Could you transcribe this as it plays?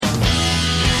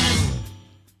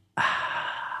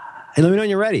Hey, let me know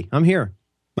when you're ready. I'm here.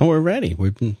 Oh, we're ready.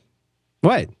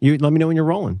 What? You let me know when you're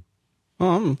rolling.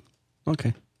 Oh,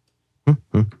 okay.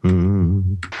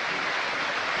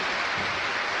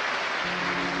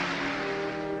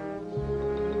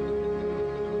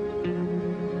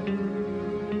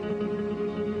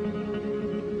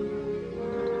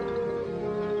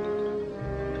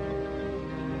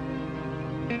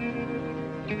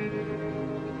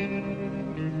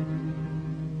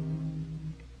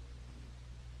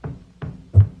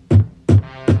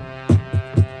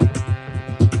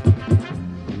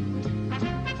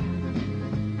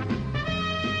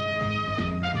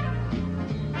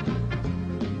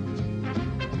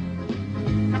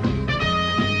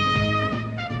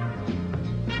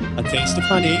 A taste of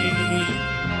honey.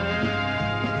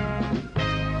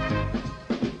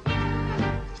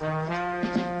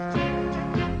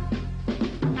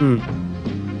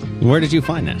 Where did you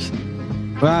find this?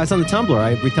 Well, it's on the Tumblr.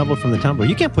 I retumbled from the Tumblr.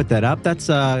 You can't put that up. That's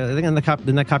I think on the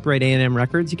isn't that copyright A&M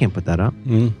Records? You can't put that up.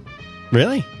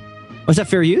 Really? Was that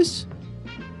fair use?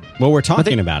 Well, we're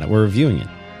talking about it. We're reviewing it.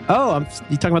 Oh,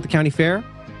 you talking about the county fair?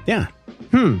 Yeah.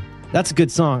 That's a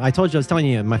good song. I was telling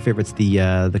you, my favorite's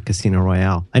the Casino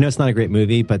Royale. I know it's not a great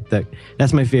movie, but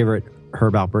that's my favorite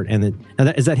Herb Alpert. And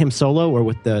is that him solo or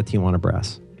with the Tijuana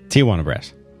Brass? Tijuana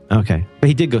Brass. Okay, but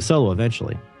he did go solo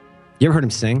eventually. You ever heard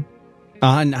him sing?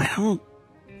 I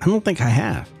don't think I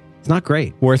have. It's not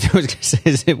great.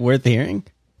 Is it worth hearing?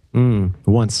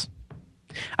 Once.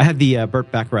 I have the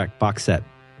Burt Bacharach box set,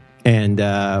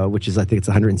 and which is, I think it's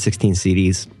 116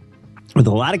 CDs with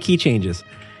a lot of key changes.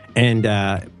 And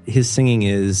his singing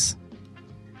is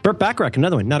Burt Bacharach,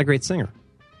 another one, not a great singer.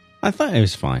 I thought it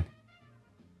was fine.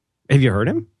 Have you heard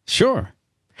him? Sure.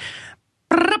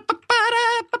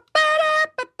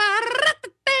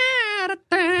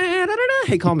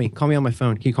 Hey, call me on my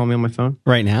phone. Can you call me on my phone?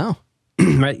 Right now?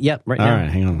 Right. Yep. Right now. All right.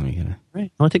 Hang on. Let me get it. Right.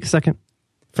 I'll take a second.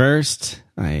 First,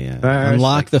 I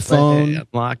unlock the phone.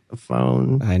 Unlock the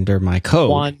phone. I enter my code.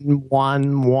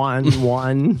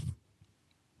 1111.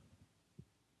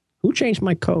 Who changed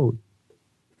my code?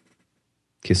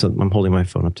 Okay, so I'm holding my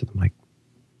phone up to the mic.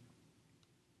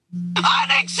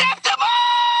 Unacceptable!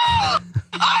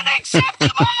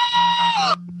 Unacceptable!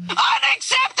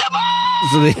 Unacceptable!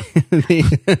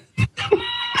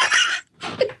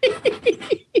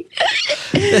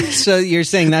 So you're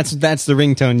saying that's the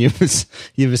ringtone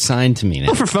you've assigned to me now?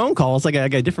 Well, for phone calls, I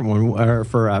got a different one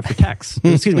for text.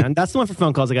 Excuse me, that's the one for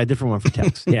phone calls. I got a different one for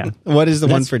text. Yeah. What is the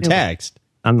one for text?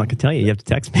 I'm not gonna tell you. You have to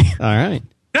text me. All right.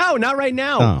 No, not right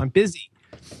now. Oh. I'm busy.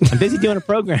 I'm busy doing a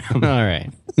program. All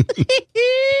right.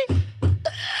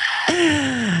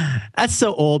 That's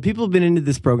so old. People have been into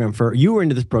this program you were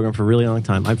into this program for a really long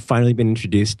time. I've finally been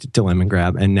introduced to Lemon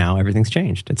Grab, and now everything's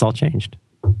changed. It's all changed.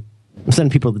 I'm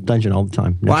sending people to the dungeon all the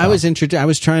time. Well, I was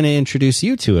trying to introduce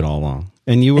you to it all along,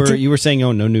 and you were saying,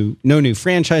 "Oh, no new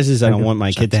franchises. I don't want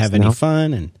my kid to have any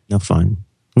fun." And no fun.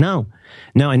 No.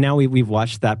 And now we've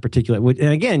watched that particular. And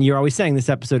again, you're always saying this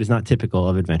episode is not typical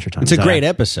of Adventure Time. It's a great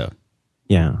episode.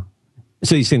 Yeah.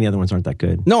 So you're saying the other ones aren't that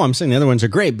good? No, I'm saying the other ones are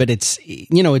great, but it's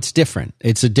different.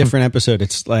 It's a different episode.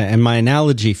 It's and my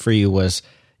analogy for you was,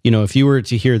 if you were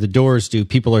to hear the Doors do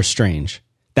 "People Are Strange,"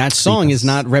 that song is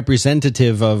not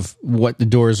representative of what the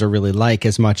Doors are really like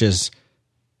as much as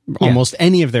almost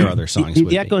any of their other songs.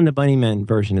 The Echo and the Bunnymen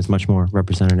version is much more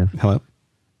representative. Hello?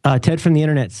 Ted from the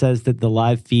internet says that the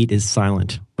live feed is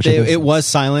silent. Which it was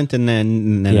silent, and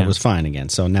then it was fine again.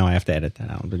 So now I have to edit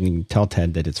that out. But you can tell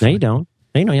Ted that it's fine. No, you don't.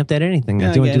 You have to edit anything.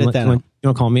 Yeah, do you want out.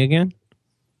 to call me again?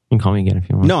 You can call me again if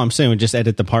you want. No, I'm saying just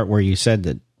edit the part where you said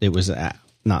that it was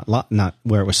not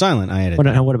where it was silent. I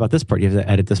edit. What about this part? You have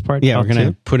to edit this part? Yeah, we're going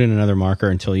to put in another marker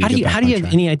until you get back How do you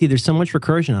have any idea? There's so much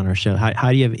recursion on our show.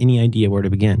 How do you have any idea where to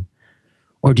begin?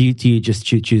 Or do you just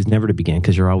choose never to begin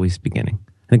because you're always beginning?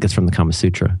 I think that's from the Kama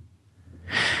Sutra.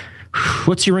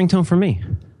 What's your ringtone for me?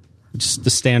 Just the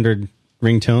standard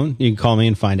ringtone. You can call me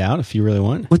and find out if you really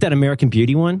want. With that American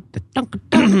Beauty one? No.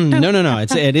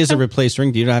 It is a replaced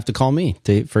ring. You don't have to call me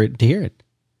to hear it.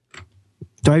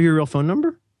 Do I have your real phone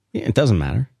number? Yeah, it doesn't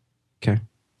matter. Okay.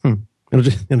 It'll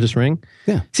just ring?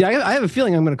 Yeah. See, I have a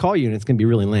feeling I'm going to call you and it's going to be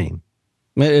really lame.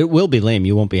 It will be lame.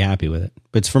 You won't be happy with it.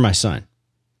 But it's for my son.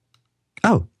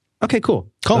 Oh, okay, cool.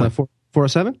 Call me.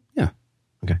 407? Yeah.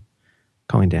 Okay.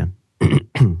 Calling Dan.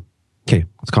 Okay,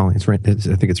 it's calling. I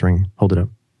think it's ringing. Hold it up.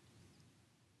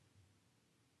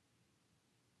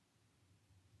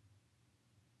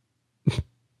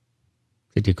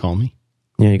 Did you call me?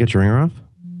 Yeah, you got your ringer off?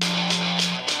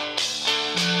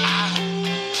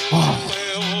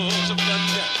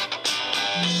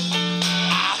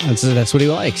 That's what he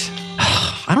likes.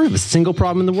 I don't have a single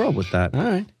problem in the world with that. All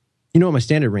right. You know what my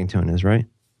standard ringtone is, right?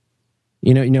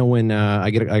 You know when I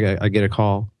get a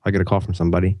call from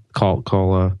somebody. Call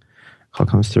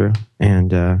comes through,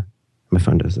 and my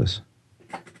phone does this.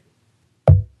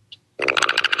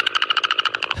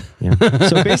 Yeah.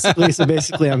 So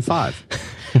basically, I'm 5.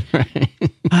 Right.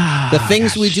 The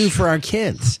things we do for our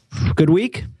kids. Good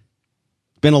week.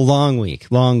 Been a long week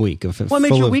of. What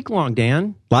made your week long,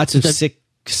 Dan? Lots of sick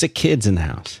kids in the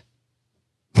house.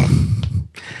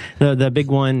 The big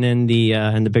one and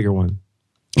the bigger one.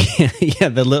 Yeah,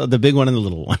 the big one and the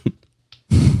little one.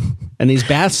 And these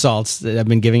bath salts that I've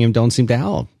been giving him don't seem to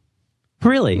help.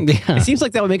 Really? Yeah. It seems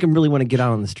like that would make him really want to get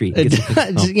out on the street.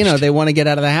 They want to get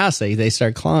out of the house. They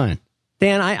start clawing.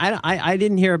 Dan, I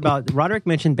didn't hear about Roderick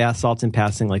mentioned bath salts in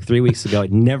passing like 3 weeks ago.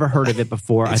 I'd never heard of it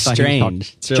before. It's I thought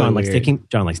strange. John likes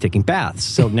taking baths.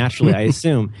 So naturally, I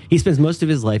assume he spends most of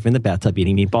his life in the bathtub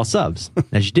eating meatball subs,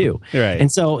 as you do. Right.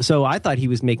 And so I thought he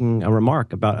was making a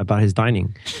remark about his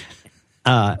dining,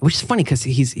 which is funny because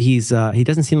he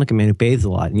doesn't seem like a man who bathes a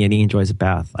lot, and yet he enjoys a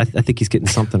bath. I think he's getting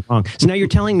something wrong. So now you're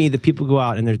telling me that people go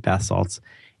out and there's bath salts,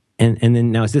 and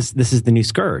then now this is the new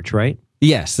scourge, right?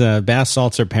 Yes, bath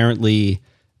salts are apparently.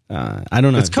 I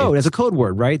don't know. It's code. It's a code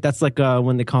word, right? That's like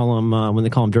when they call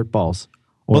them dirt balls.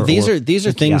 These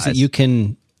are things that you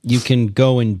can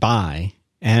go and buy.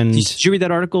 And did you read that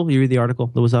article? You read the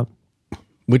article that was up?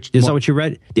 Is that what you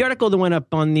read? The article that went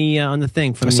up on the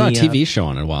thing from I saw a TV show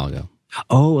on it a while ago.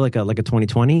 Oh, like a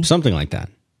 2020, something like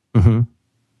that. Mm-hmm.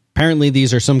 Apparently,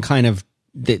 these are some kind of.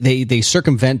 They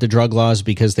circumvent the drug laws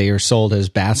because they are sold as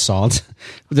bath salts.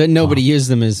 That nobody uses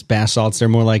them as bath salts. They're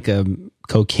more like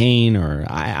cocaine or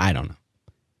I don't know.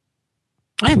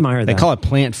 I admire that. They call it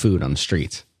plant food on the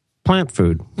streets. Plant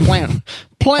food.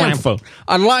 Plant food.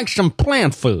 I'd like some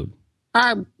plant food.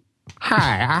 Hi,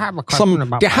 I have a question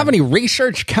about. Do you have any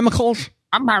research chemicals?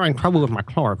 I'm having trouble with my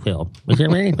chlorophyll. Is there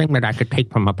anything that I could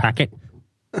take from a packet?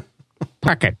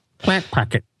 Plant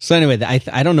packet. So anyway,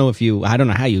 I don't know I don't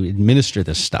know how you administer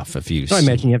this stuff. I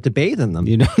imagine you have to bathe in them.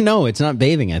 You don't know. It's not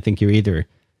bathing. I think you're either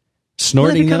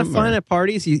snorting them. Kind of fun at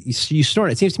parties. You snort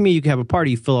it. It seems to me you can have a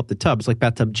party, you fill up the tub. It's like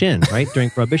bathtub gin, right?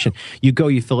 During Prohibition, you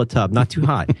fill a tub, not too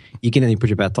hot. You get in, you put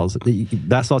your bath salts.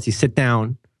 You sit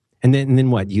down, and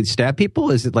then what? You stab people?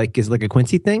 Is it like a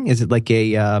Quincy thing? Is it like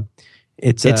a?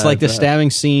 It's like the stabbing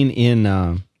scene in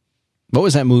what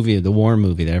was that movie? The war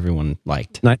movie that everyone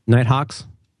liked. Nighthawks.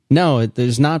 No,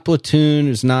 there's not Platoon.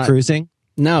 There's not Cruising.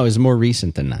 No, it's more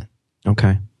recent than that.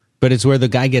 Okay, but it's where the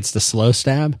guy gets the slow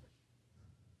stab.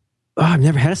 Oh, I've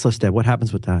never had a slow stab. What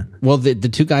happens with that? Well, the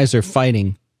two guys are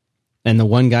fighting, and the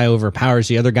one guy overpowers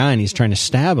the other guy, and he's trying to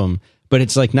stab him. But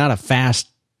it's like not a fast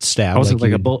stab.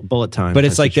 Like a bullet time. But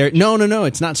it's like they're no.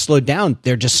 It's not slowed down.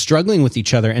 They're just struggling with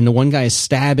each other, and the one guy is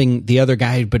stabbing the other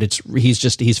guy, but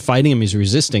he's fighting him. He's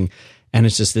resisting. And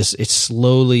it's just this, it's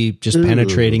slowly just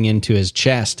penetrating into his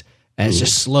chest. And it's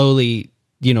just slowly,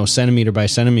 centimeter by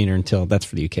centimeter until, that's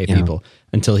for the UK people,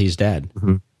 until he's dead.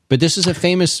 Mm-hmm. But this is a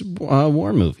famous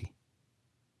war movie.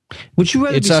 Would you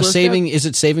rather is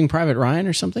it Saving Private Ryan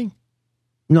or something?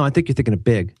 No, I think you're thinking of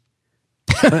Big.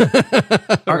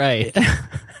 All right.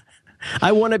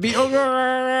 I want to be.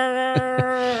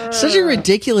 Such a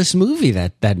ridiculous movie,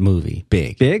 that movie,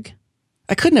 Big. Big?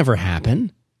 That could never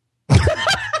happen.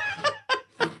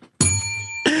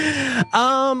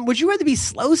 Would you rather be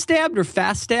slow stabbed or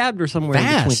fast stabbed or somewhere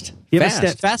fast? In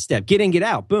between? Fast stab. Get in, get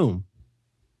out. Boom.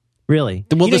 Really?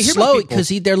 Well, the slow, because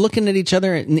they're looking at each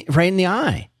other right in the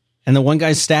eye, and the one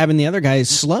guy's stabbing the other guy is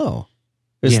slow.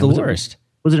 It's the worst.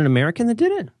 Was it an American that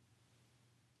did it?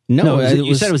 No,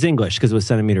 you said it was English because it was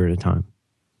centimeter at a time.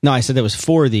 No, I said that was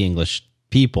for the English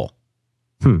people.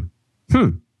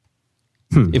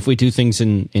 If we do things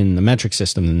in the metric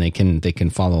system, then they can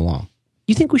follow along.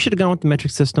 You think we should have gone with the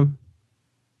metric system?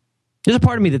 There's a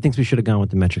part of me that thinks we should have gone with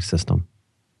the metric system.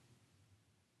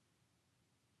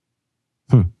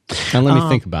 Now let me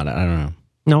think about it. I don't know.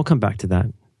 No, I'll come back to that.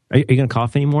 Are you going to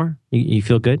cough anymore? You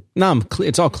feel good? No,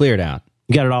 it's all cleared out.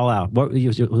 You got it all out. What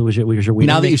was your weed?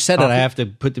 Now that you said coffee? It, I have to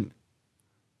put the.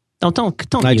 No,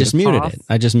 don't. I just muted it.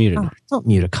 it. Don't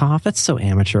mute a cough. That's so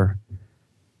amateur.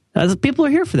 People are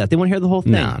here for that. They want to hear the whole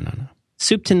thing. No.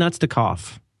 Soup to nuts to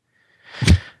cough.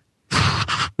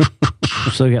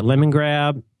 So you got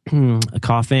lemongrab,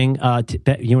 coughing.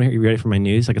 You ready for my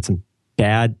news? I got some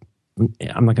bad.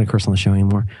 I'm not going to curse on the show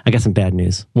anymore. I got some bad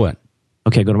news. What?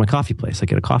 Okay, I go to my coffee place. I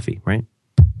get a coffee, right?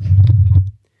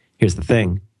 Here's the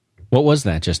thing. What was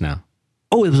that just now?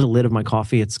 Oh, it was the lid of my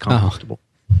coffee. It's comfortable.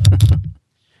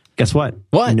 Guess what?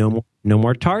 What? No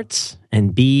more tarts,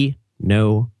 and B,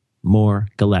 no more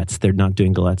galettes. They're not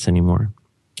doing galettes anymore.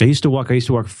 I used to walk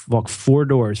 4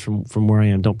 doors from where I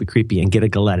am. Don't be creepy, and get a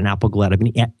galette, an apple galette.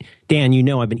 Dan,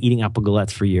 I've been eating apple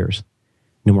galettes for years.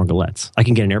 No more galettes. I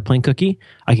can get an airplane cookie.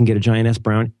 I can get a giant-ass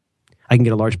brownie. I can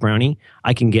get a large brownie.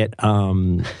 I can get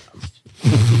I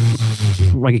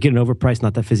could get an overpriced,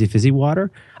 not that fizzy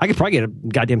water. I could probably get a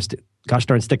goddamn gosh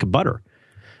darn stick of butter.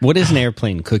 What is an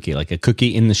airplane cookie? Like a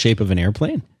cookie in the shape of an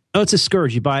airplane? Oh, it's a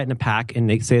scourge. You buy it in a pack, and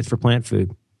they say it's for plant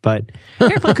food. But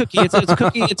airplane cookie, it's a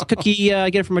cookie. It's a cookie.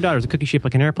 I get it from my daughter. It's a cookie shaped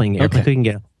like an airplane. Airplane cookie, you can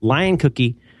get a lion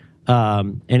cookie,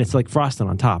 and it's like frosting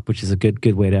on top, which is a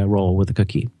good way to roll with a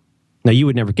cookie. Now you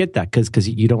would never get that because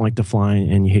you don't like the fly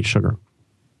and you hate sugar.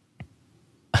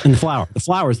 And the flour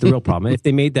is the real problem. If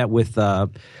they made that with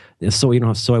soy, you don't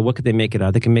have soy. What could they make it out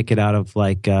of? They can make it out of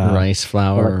like rice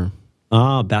flour.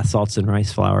 Bath salts and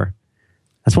rice flour.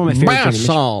 That's one of my favorite. Bath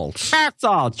salts. Bath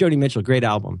salts. Joni Mitchell, great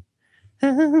album.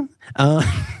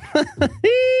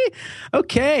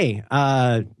 Okay.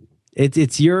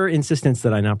 It's your insistence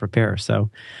that I now prepare. So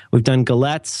we've done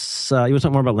galettes. You want to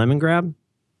talk more about lemon grab?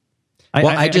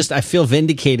 I feel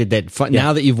vindicated that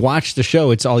now that you've watched the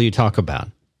show, it's all you talk about.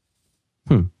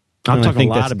 I'm talking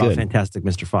a lot about Fantastic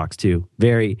Mr. Fox too.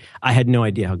 I had no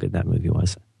idea how good that movie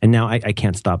was, and now I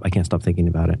can't stop. I can't stop thinking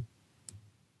about it.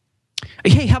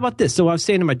 Hey, how about this? So I was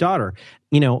saying to my daughter,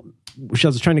 she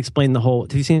was trying to explain the whole.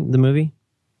 Have you seen the movie?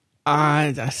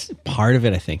 That's part of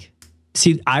it, I think.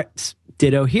 See,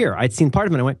 ditto here. I'd seen part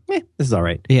of it. And I went, this is all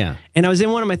right. Yeah. And I was in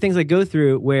one of my things I go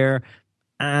through where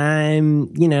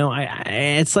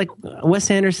it's like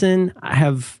Wes Anderson.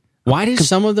 Why do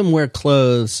some of them wear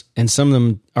clothes and some of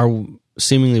them are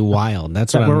seemingly wild?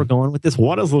 That's where we're going with this.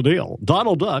 What is the deal?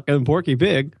 Donald Duck and Porky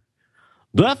Pig.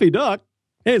 Daffy Duck,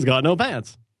 he's got no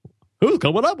pants. Who's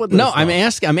coming up with this? No, stuff?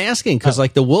 I'm asking because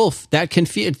like the wolf,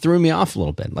 it threw me off a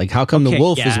little bit. Like how come the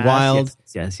wolf is wild?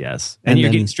 Yes. And you're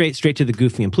getting straight to the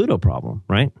Goofy and Pluto problem,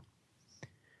 right?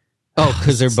 Oh,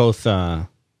 because they're both.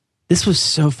 This was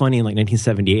so funny in like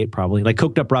 1978, probably. Like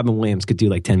coked up Robin Williams could do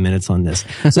like 10 minutes on this.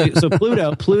 So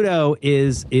Pluto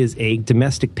is a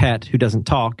domestic pet who doesn't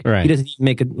talk. Right. He doesn't even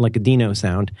make like a dino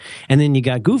sound. And then you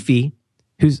got Goofy,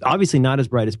 who's obviously not as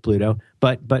bright as Pluto,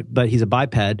 but he's a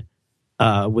biped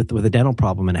with a dental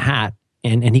problem and a hat,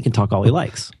 and he can talk all he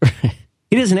likes.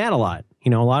 He doesn't add a lot, a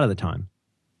lot of the time.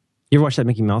 You ever watch that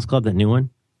Mickey Mouse Club, that new one?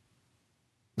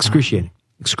 Excruciating.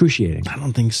 I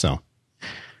don't think so.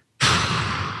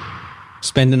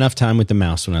 Spend enough time with the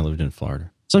mouse when I lived in Florida.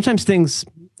 Sometimes things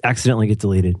accidentally get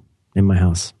deleted in my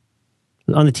house.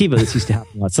 On the TiVo, this used to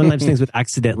happen a lot. Sometimes things would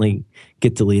accidentally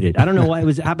get deleted. I don't know why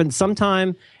it happened.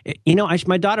 Sometime,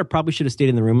 my daughter probably should have stayed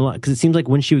in the room a lot because it seems like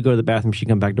when she would go to the bathroom, she'd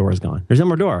come back, door is gone. There's no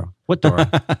more door. What door?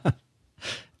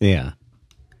 Yeah.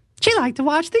 She liked to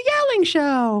watch the yelling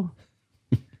show.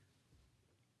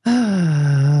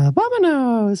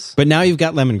 Vamonos. But now you've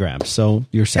got lemon grabs, so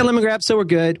you're set. Yeah, lemon grabs, so we're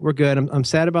good. I'm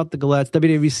sad about the galettes.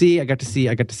 WWDC, I got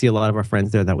to see a lot of our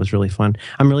friends there. That was really fun.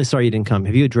 I'm really sorry you didn't come.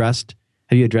 Have you addressed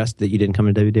that you didn't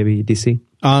come to WWDC?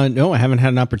 No, I haven't had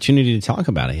an opportunity to talk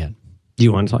about it yet. Do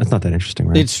you want to talk? It's not that interesting,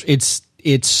 right?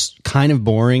 It's kind of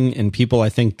boring, and people I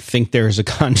think there's a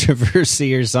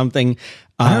controversy or something.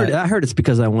 I heard it's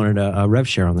because I wanted a rev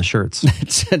share on the shirts.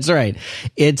 That's right.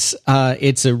 It's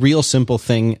a real simple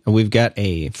thing. We've got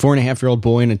a 4.5-year-old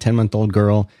boy and a 10-month-old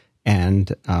girl,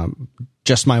 and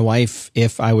just my wife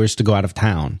if I was to go out of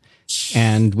town.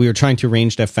 And we were trying to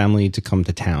arrange to have family to come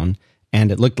to town.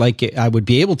 And it looked like I would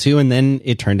be able to, and then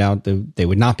it turned out that they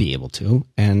would not be able to,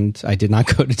 and I did not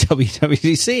go to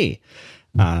WWDC.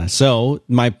 So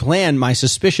my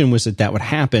suspicion was that would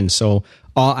happen. So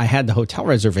I had the hotel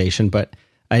reservation, but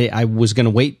I was going to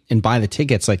wait and buy the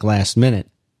tickets like last minute,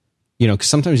 because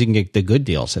sometimes you can get the good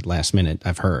deals at last minute,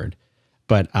 I've heard.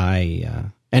 But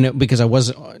because I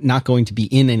was not going to be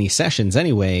in any sessions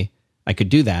anyway, I could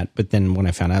do that. But then when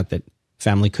I found out that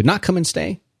family could not come and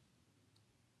stay,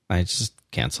 I just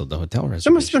canceled the hotel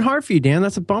reservation. That must have been hard for you, Dan.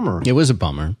 That's a bummer. It was a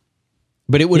bummer.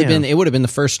 But it would have been the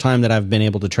first time that I've been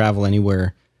able to travel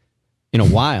anywhere in a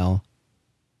while.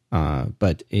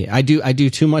 But I do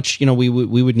too much. We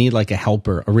would need like a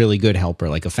helper, a really good helper,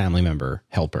 like a family member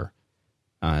helper,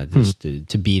 just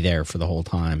to be there for the whole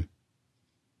time.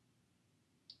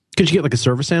 Could you get like a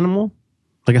service animal,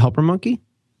 like a helper monkey?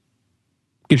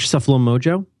 Get yourself a little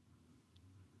mojo.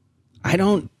 I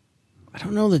don't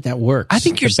know that works. I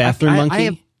think the bathroom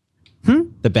monkey.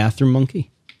 The bathroom monkey.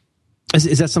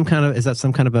 Is that some kind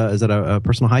of a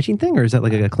personal hygiene thing, or is that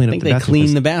like a clean up? I think they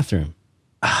clean the bathroom.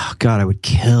 Oh God, I would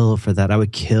kill for that. I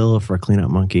would kill for a clean up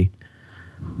monkey.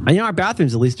 Our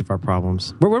bathroom's the least of our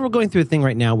problems. We're going through a thing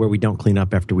right now where we don't clean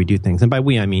up after we do things, and by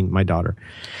we I mean my daughter.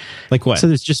 Like what? So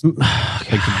there's just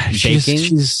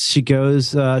baking. She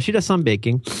goes. She does some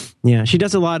baking. Yeah, she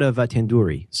does a lot of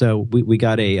tandoori. So we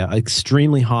got a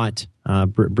extremely hot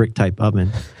brick type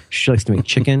oven. She likes to make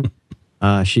chicken.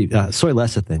 She soy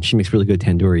lecithin. She makes really good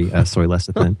tandoori soy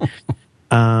lecithin.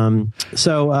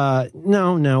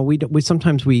 No, we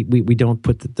sometimes we don't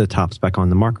put the tops back on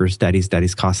the markers.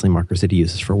 Daddy's costly markers that he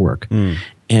uses for work.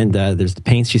 And there's the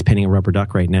paints. She's painting a rubber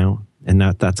duck right now, and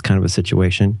that's kind of a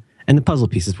situation. And the puzzle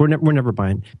pieces. We're never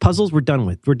buying puzzles. We're done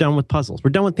with. We're done with puzzles.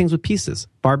 We're done with things with pieces.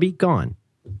 Barbie gone.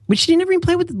 Which she never even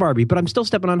played with the Barbie, but I'm still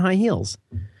stepping on high heels.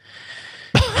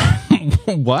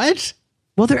 What?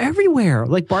 Well, they're everywhere.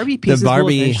 Like Barbie pieces. The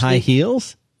Barbie high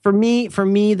heels. For me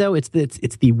though, it's the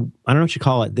I don't know what you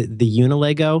call it, the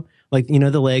Unilego, like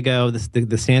the Lego,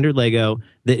 the standard Lego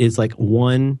that is like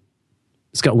one.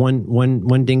 It's got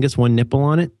one dingus, one nipple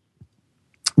on it.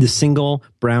 The single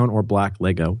brown or black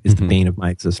Lego is the bane of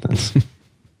my existence.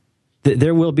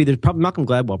 There's probably Malcolm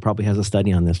Gladwell probably has a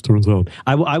study on this. Turns out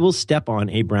I will step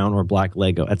on a brown or black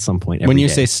Lego at some point. When you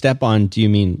say step on, do you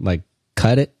mean like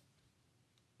cut it?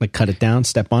 Like cut it down,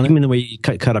 step on it? You mean the way you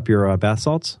cut up your bath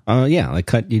salts? Oh, yeah. Like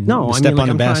step on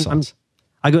the bath salts.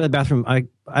 I go to the bathroom. I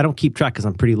don't keep track because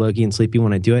I'm pretty low-key and sleepy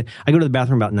when I do it. I go to the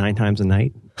bathroom about 9 times a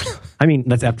night. I mean,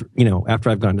 that's after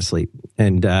I've gone to sleep.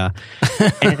 And there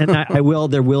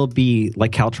will be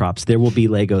like caltrops. There will be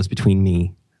Legos between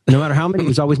me. No matter how many,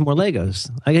 there's always more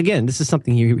Legos. Like, again, this is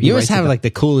something you must have like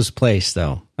the coolest place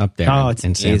though up there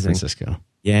in San Francisco.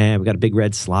 Yeah, we got a big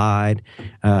red slide.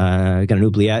 We got an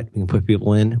oubliette we can put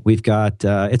people in. We've got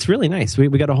it's really nice. We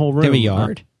got a whole room. Do you have a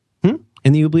yard?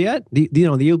 In the oubliette, the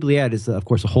oubliette is of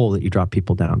course a hole that you drop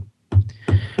people down.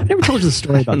 I never told you the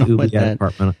story about the oubliette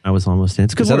apartment I was almost in.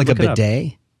 It's good. Is that like a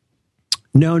bidet?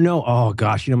 No. Oh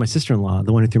gosh, my sister-in-law,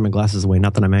 the one who threw my glasses away.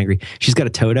 Not that I'm angry. She's got a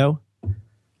Toto.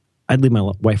 I'd leave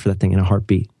my wife for that thing in a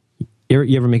heartbeat.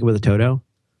 You ever make it with a Toto?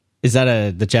 Is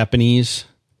that the Japanese?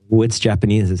 It's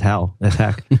Japanese as hell. As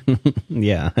heck.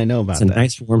 Yeah, I know about that. It's a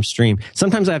nice warm stream.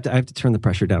 Sometimes I have to turn the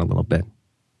pressure down a little bit.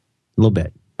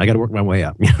 I got to work my way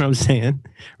up. You know what I'm saying?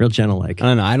 Real gentle like. I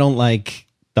don't know. I don't like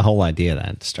the whole idea.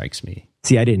 That strikes me.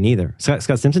 See, I didn't either.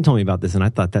 Scott Simpson told me about this, and I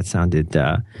thought that sounded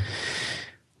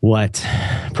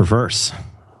perverse,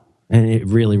 and it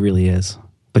really, really is.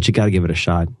 But you got to give it a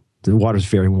shot. The water's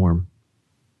very warm.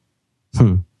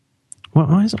 Well,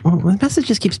 the message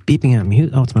just keeps beeping at me.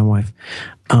 Oh, it's my wife.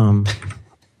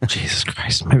 Jesus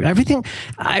Christ! Everything.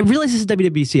 I realize this is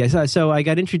WWDC. So I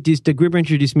got introduced. Doug Gruber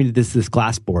introduced me to this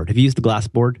glass board. Have you used the glass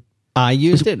board? I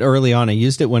used it early on. I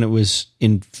used it when it was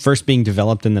first being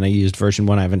developed, and then I used version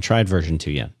 1. I haven't tried version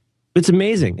 2 yet. It's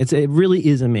amazing. It really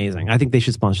is amazing. I think they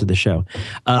should sponsor the show.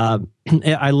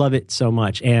 I love it so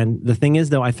much. And the thing is,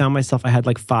 though, I found myself, I had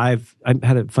like 5. I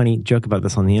had a funny joke about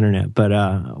this on the internet, but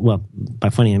well, by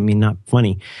funny I mean not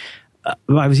funny.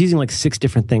 I was using like 6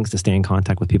 different things to stay in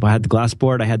contact with people. I had the glass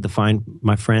board. I had to find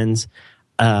my friends.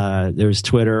 There was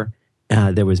Twitter.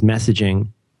 There was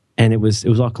messaging. And it was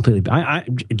all completely.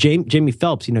 Jamie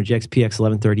Phelps, JXPX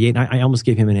 1138. I almost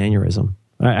gave him an aneurysm.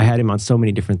 I had him on so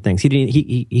many different things.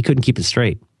 He couldn't keep it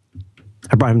straight.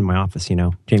 I brought him to my office.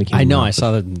 Jamie came. I know. I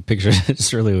saw the picture.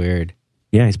 It's really weird.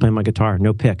 Yeah, he's playing my guitar.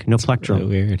 No pick. No plectrum.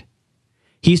 Really weird.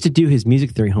 He used to do his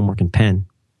music theory homework in pen.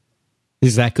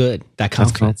 Is that good? That's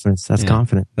confidence. That's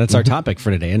confident. That's our topic for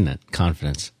today, isn't it?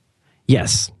 Confidence.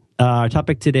 Yes. Our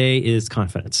topic today is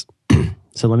confidence.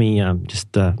 So let me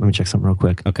let me check something real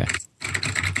quick. Okay.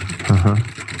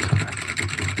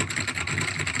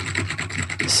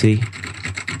 C.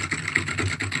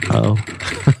 O.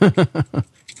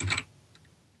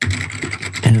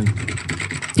 And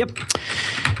yep.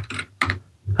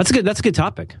 That's a good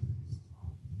topic.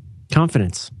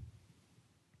 Confidence.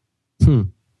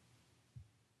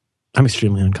 I'm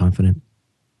extremely unconfident.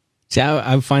 See,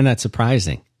 I find that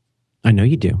surprising. I know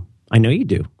you do.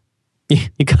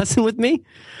 You cussing with me?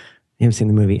 You haven't seen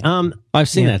the movie. I've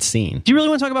seen that scene. Do you really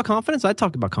want to talk about confidence? I'd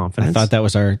talk about confidence. I thought that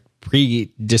was our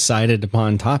pre-decided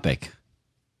upon topic.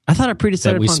 I thought our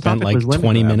pre-decided upon topic was we spent like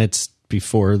 20 minutes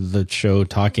before the show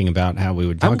talking about how we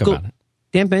would talk about it.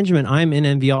 Dan Benjamin, I'm in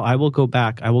NVL. I will go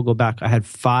back. I had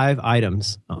 5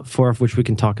 items, 4 of which we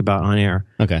can talk about on air.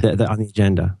 Okay. On the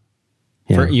agenda.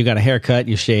 Yeah. You got a haircut,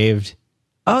 you shaved.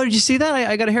 Oh, did you see that?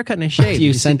 I got a haircut and I shaved.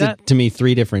 You sent it to me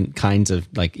 3 different kinds of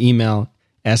like email,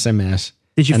 SMS.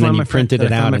 Did you? And then you printed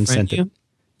it out and sent it.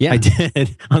 Yeah, I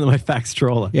did on my fax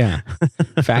troller. Yeah,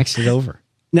 faxed it over.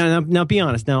 Now, be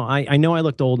honest. Now, I know I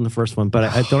looked old in the first one, but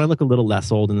don't I look a little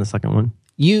less old in the second one?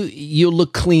 You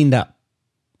look cleaned up.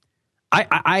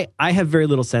 I have very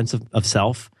little sense of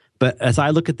self, but as I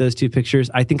look at those two pictures,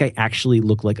 I think I actually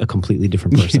look like a completely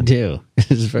different You person. do.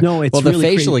 No, it's well, the really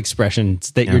facial crazy.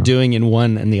 expressions that you're doing in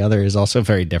one and the other is also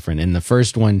very different. In the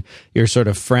first one, you're sort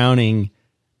of frowning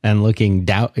and looking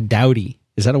dowdy.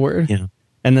 Is that a word? Yeah.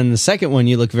 And then the second one,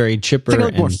 you look very chipper I think I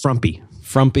look more and frumpy.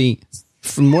 frumpy,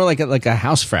 more like a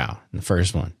housefrau in the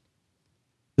first one.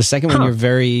 The second one,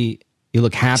 you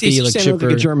look happy, you look I chipper.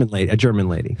 look like a German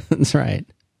lady. That's right.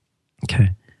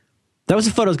 Okay. That was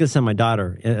a photo I was going to send my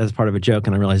daughter as part of a joke,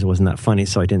 and I realized it wasn't that funny,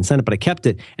 so I didn't send it, but I kept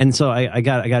it. And so I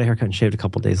got a haircut and shaved a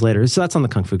couple days later. So that's on the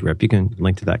Kung Fu Grip. You can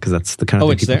link to that because that's the kind of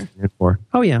thing it's people there? for.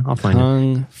 Oh, yeah, I'll find it.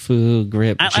 Kung Fu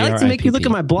Grip. I like to make you look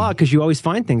at my blog because you always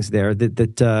find things there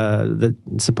that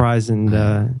surprise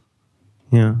and,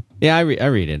 yeah. Yeah, I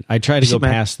read it. I try to go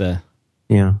past the...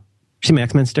 Yeah. See my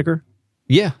X-Men sticker?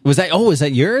 Yeah. Was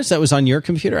that yours? That was on your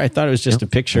computer? I thought it was just a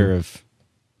picture of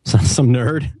Some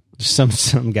nerd.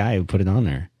 some guy who put it on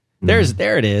there.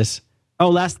 There it is. Oh,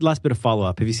 last bit of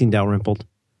follow-up. Have you seen Dalrympled?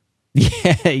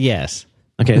 Yeah, yes.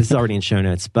 Okay, this is already in show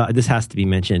notes, but this has to be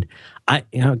mentioned.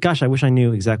 Gosh, I wish I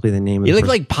knew exactly the name of You the look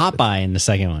person. like Popeye in the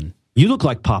second one. You look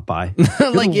like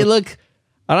Popeye. Like you look,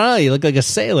 I don't know, you look like a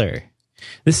sailor.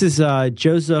 This is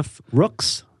Joseph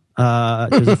Rooks.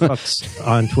 Joseph Rooks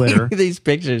on Twitter. These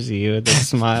pictures of you with a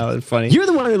smile and funny. You're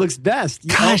the one who looks best.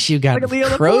 Gosh, you got Look at Leo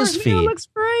crow's Laporte. feet. Leo looks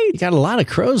great. You got a lot of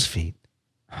crow's feet.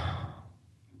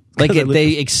 Like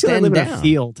they extend in a down.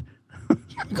 field. You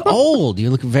look old. You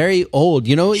look very old.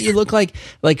 You know what you look like?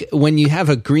 Like when you have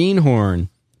a greenhorn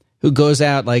who goes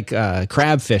out like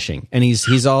crab fishing, and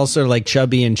he's all sort of like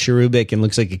chubby and cherubic and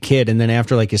looks like a kid, and then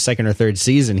after like his second or third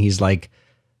season, he's like,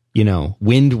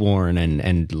 wind worn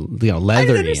and leathery. I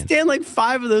didn't understand like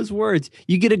 5 of those words.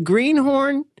 You get a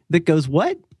greenhorn that goes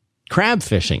what? Crab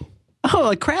fishing. Oh,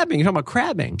 like crabbing. You're talking about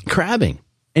crabbing. Crabbing.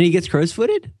 And he gets crow's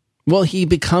footed? Well, he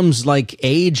becomes like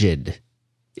aged.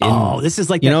 This is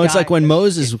like it's like when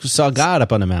Moses saw God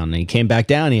up on the mountain. He came back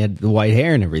down. He had the white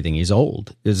hair and everything. He's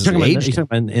old. You're talking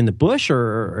about in the bush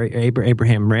or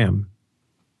Abraham Ram?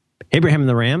 Abraham and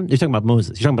the ram? You're talking about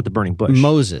Moses. You're talking about the burning bush.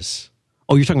 Moses.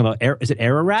 Oh, you're talking about, is it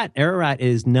Ararat? Ararat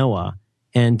is Noah.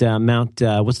 And Mount,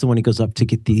 what's the one he goes up to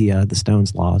get the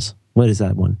stones laws? What is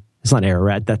that one? It's not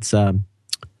Ararat. That's, I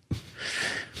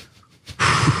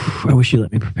wish you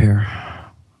let me prepare.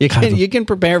 You can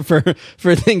prepare for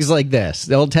things like this.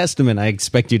 The Old Testament, I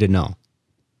expect you to know.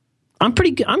 I'm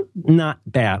not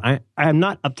bad. I'm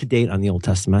not up to date on the Old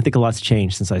Testament. I think a lot's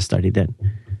changed since I studied it.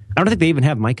 I don't think they even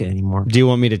have Micah anymore. Do you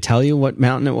want me to tell you what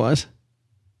mountain it was?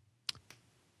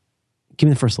 Give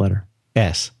me the first letter.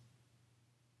 S.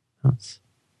 Give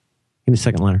me the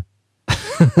second letter.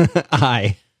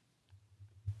 I.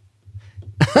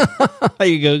 Are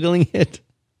you Googling it?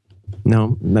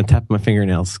 No, I'm not tapping my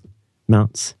fingernails.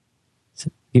 Mounts.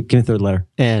 Give me the third letter.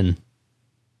 N.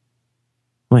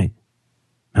 Wait.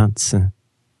 Mounts.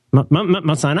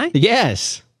 Mount Sinai?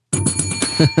 Yes.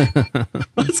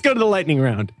 Let's go to the lightning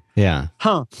round. Yeah.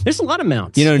 Huh. There's a lot of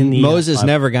mounts. Moses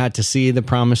never got to see the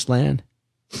promised land.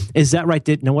 Is that right?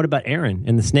 Now, what about Aaron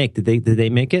and the snake? Did they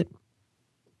make it?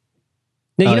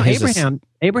 Now,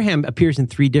 Abraham appears in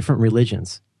 3 different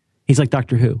religions. He's like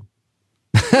Doctor Who.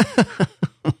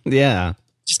 Yeah.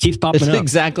 Just keeps popping That's up.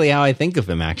 exactly how I think of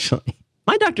him, actually.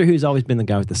 My Doctor Who's always been the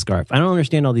guy with the scarf. I don't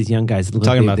understand all these young guys. I'm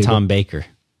talking about Tom Baker.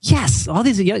 Yes. All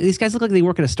these guys look like they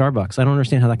work at a Starbucks. I don't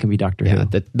understand how that can be Doctor Who.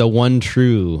 The one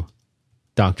true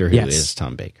Doctor Who Yes. is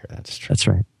Tom Baker. That's true. That's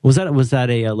right. Was that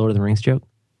a Lord of the Rings joke?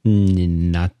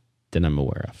 Not that I'm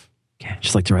aware of. Okay.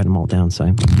 Just like to write them all down, so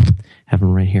I have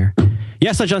them right here.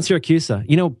 Yes, I John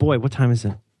Siracusa. Boy, what time is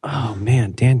it? Oh,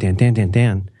 man. Dan.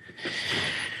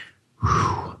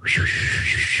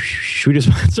 Should we do a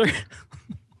sponsor?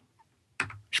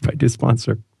 Should probably do a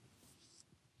sponsor.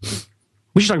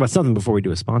 We should talk about something before we do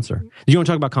a sponsor. Do you want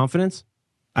to talk about confidence?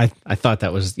 I thought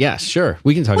that was, yeah, sure.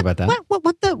 We can talk about that. What?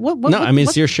 No, I mean,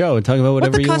 it's your show. Talk about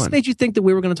whatever you What want. made you think that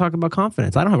we were going to talk about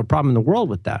confidence? I don't have a problem in the world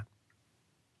with that.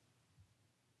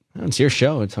 No, it's your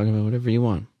show. Talk about whatever you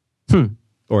want.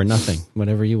 Or nothing.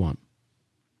 Whatever you want.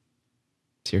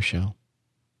 It's your show.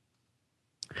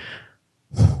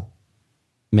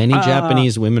 Many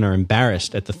Japanese women are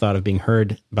embarrassed at the thought of being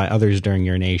heard by others during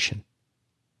urination.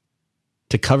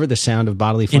 To cover the sound of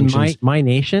bodily functions, In my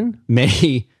nation?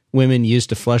 many women used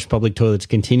to flush public toilets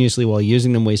continuously while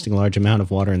using them, wasting a large amount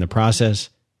of water in the process.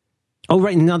 Oh,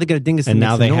 right. And now they got a dingus. And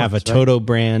now they have a Toto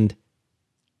brand,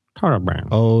 Toto brand.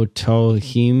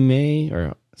 Otohime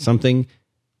or something.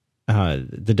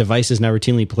 The device is now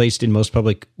routinely placed in most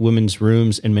public women's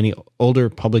rooms, and many older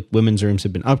public women's rooms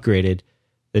have been upgraded.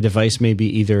 The device may be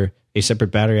either a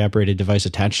separate battery-operated device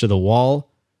attached to the wall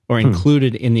or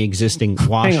included in the existing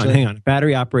wash. Hang on.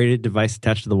 Battery operated device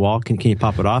attached to the wall. Can you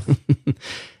pop it off?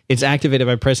 It's activated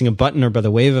by pressing a button or by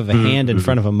the wave of a hand in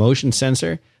front of a motion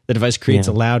sensor. The device creates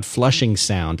a loud flushing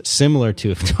sound similar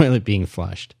to a toilet being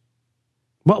flushed.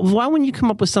 Well, why wouldn't you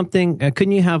come up with something?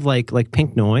 Couldn't you have like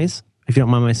pink noise, if you don't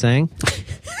mind my saying?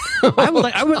 I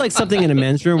would like something in a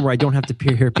men's room where I don't have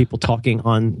to hear people talking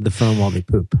on the phone while they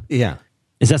poop. Yeah.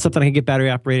 Is that something I can get battery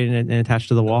operated and attached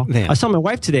to the wall? Yeah. I was telling my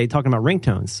wife today, talking about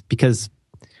ringtones, because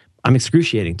I'm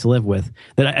excruciating to live with,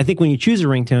 that I think when you choose a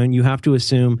ringtone, you have to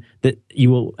assume that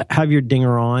you will have your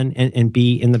dinger on and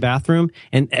be in the bathroom,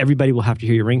 and everybody will have to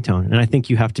hear your ringtone. And I think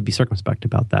you have to be circumspect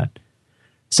about that.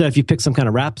 So if you pick some kind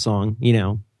of rap song,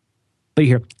 but you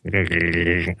hear,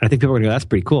 I think people are going to go, that's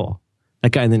pretty cool.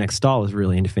 That guy in the next stall is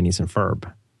really into Phineas and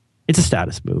Ferb. It's a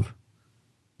status move.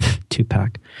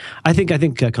 2-pack. I think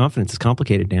confidence is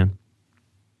complicated, Dan.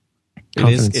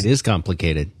 It is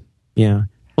complicated. Yeah.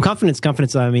 Well,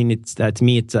 confidence. I mean, it's to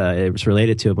me, it's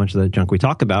related to a bunch of the junk we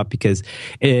talk about, because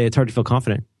it's hard to feel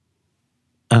confident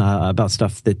about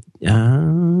stuff that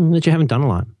you haven't done a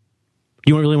lot.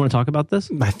 You really want to talk about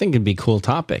this? I think it'd be a cool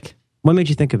topic. What made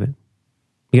you think of it?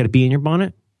 You got a bee in your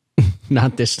bonnet?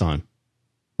 Not this time.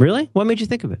 Really? What made you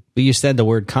think of it? But you said the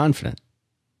word confident.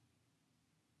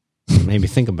 Maybe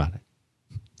think about it.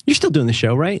 You're still doing the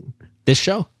show, right? This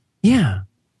show? Yeah.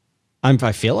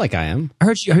 I feel like I am. I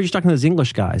heard you talking to those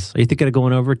English guys. Are you thinking of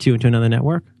going over to another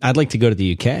network? I'd like to go to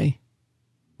the UK.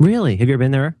 Really? Have you ever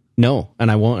been there? No,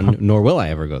 and I won't, nor will I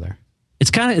ever go there.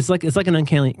 It's like an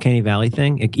uncanny valley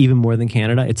thing, like even more than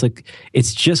Canada.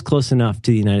 It's just close enough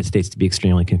to the United States to be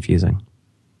extremely confusing.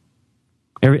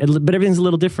 But everything's a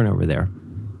little different over there.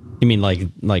 You mean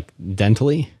like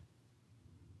dentally?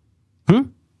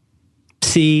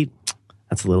 See,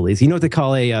 that's a little easy. You know what they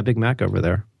call a Big Mac over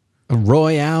there? A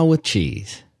Royale with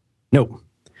cheese. No,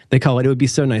 they call it. It would be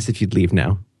so nice if you'd leave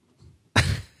now.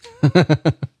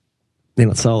 They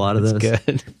don't sell a lot of those. Good.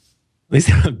 At least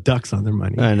they don't have ducks on their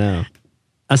money. I know.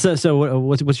 So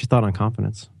what's your thought on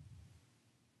confidence?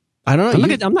 I don't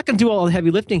know. I'm not going to do all the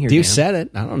heavy lifting here. You Dan. said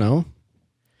it. I don't know.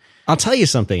 I'll tell you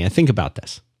something. I think about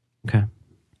this. Okay.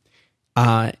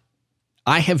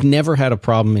 I have never had a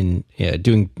problem in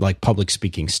doing like public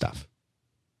speaking stuff.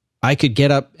 I could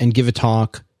get up and give a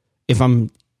talk. If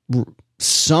I'm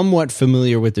somewhat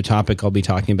familiar with the topic I'll be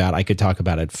talking about, I could talk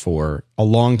about it for a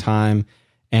long time.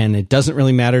 And it doesn't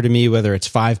really matter to me whether it's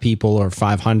 5 people or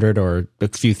 500 or a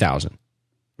few thousand.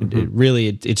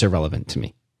 Mm-hmm. It's irrelevant to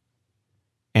me.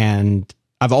 And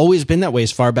I've always been that way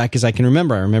as far back as I can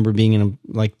remember. I remember being in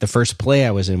the first play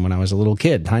I was in when I was a little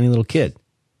kid, tiny little kid.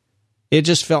 It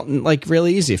just felt like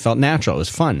really easy. It felt natural. It was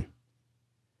fun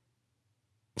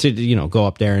to, go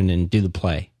up there and do the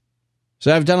play.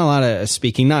 So I've done a lot of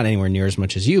speaking, not anywhere near as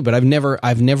much as you, but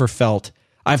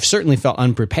I've certainly felt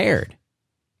unprepared.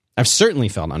 I've certainly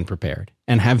felt unprepared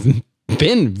and have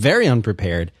been very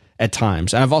unprepared at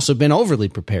times. And I've also been overly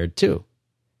prepared too.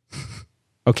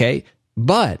 Okay.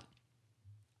 But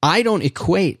I don't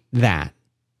equate that,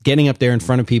 getting up there in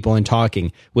front of people and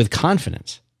talking, with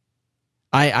confidence.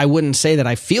 I wouldn't say that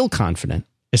I feel confident,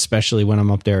 especially when I'm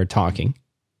up there talking.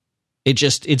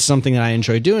 It's something that I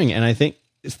enjoy doing. And I think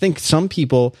some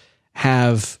people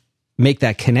make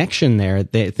that connection there.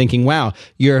 They're thinking, wow,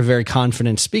 you're a very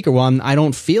confident speaker. Well, I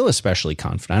don't feel especially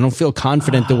confident. I don't feel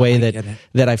confident the way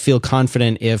that I feel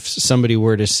confident if somebody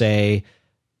were to say,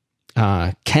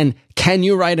 can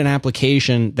you write an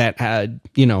application that,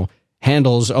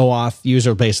 handles OAuth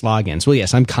user-based logins? Well,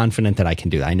 yes, I'm confident that I can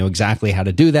do that. I know exactly how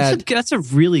to do that. That's a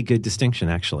really good distinction,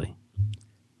 actually.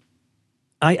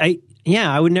 I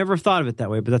would never have thought of it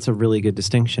that way, but that's a really good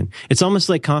distinction. It's almost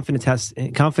like confidence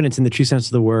in the true sense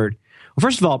of the word. Well,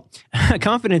 first of all,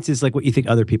 confidence is like what you think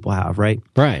other people have, right?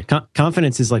 Right.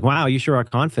 Confidence is like, wow, you sure are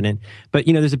confident. But,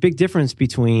 there's a big difference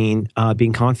between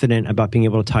being confident about being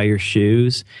able to tie your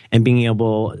shoes and being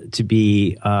able to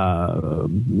be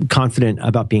confident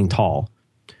about being tall,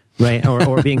 right?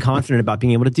 Or being confident about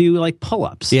being able to do like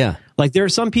pull-ups. Yeah. Like there are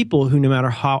some people who, no matter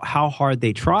how hard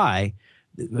they try,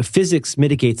 physics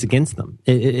mitigates against them.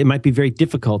 It might be very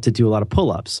difficult to do a lot of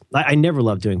pull-ups. I never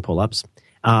loved doing pull-ups.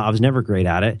 I was never great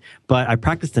at it, but I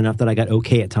practiced enough that I got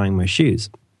okay at tying my shoes.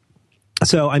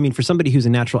 So, for somebody who's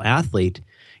a natural athlete,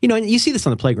 and you see this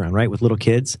on the playground, right, with little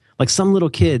kids. Like some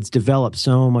little kids develop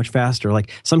so much faster.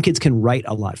 Like some kids can write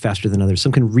a lot faster than others.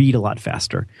 Some can read a lot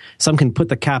faster. Some can put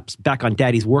the caps back on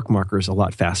daddy's work markers a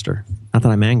lot faster. Not that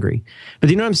I'm angry, but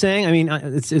do you know what I'm saying?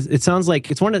 It sounds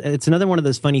like it's another one of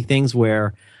those funny things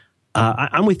where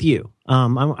I'm with you.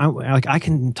 I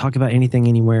can talk about anything,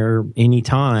 anywhere,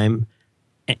 anytime.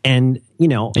 And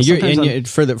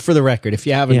for the record, if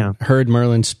you haven't heard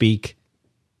Merlin speak,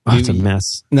 it's a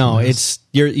mess. No,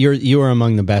 you are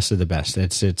among the best of the best.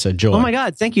 It's a joy. Oh my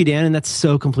God, thank you, Dan. And that's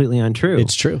so completely untrue.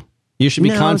 It's true. You should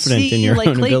be confident in your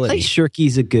own ability. Clay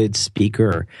Shirky's a good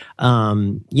speaker.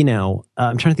 I'm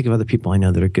trying to think of other people I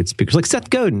know that are good speakers. Like Seth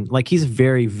Godin, he's a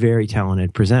very, very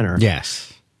talented presenter.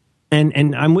 Yes.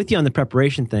 And I'm with you on the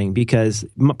preparation thing, because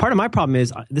part of my problem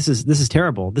is this is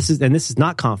terrible. This is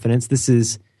not confidence.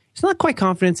 It's not quite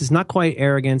confidence. It's not quite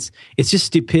arrogance. It's just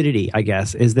stupidity, I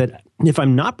guess, is that if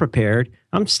I'm not prepared,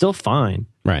 I'm still fine.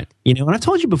 Right. And I've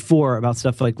told you before about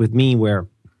stuff like with me where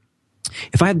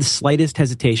if I have the slightest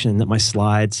hesitation that my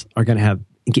slides are going to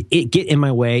get in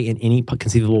my way in any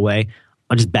conceivable way,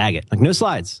 I'll just bag it. Like, no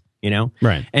slides,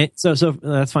 Right. And so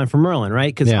that's fine for Merlin,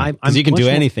 right? Because you can do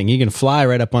anything. You can fly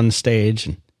right up on the stage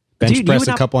and bench press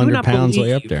a couple hundred pounds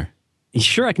way up there.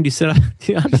 Sure, I can do sit-ups.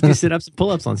 I'll just do sit-ups and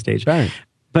pull-ups on stage. Right.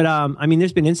 But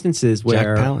there's been instances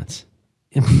where Jack Palance.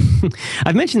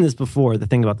 I've mentioned this before. The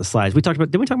thing about the slides,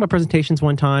 did we talk about presentations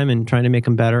one time and trying to make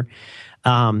them better?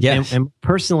 Yes. And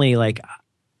personally,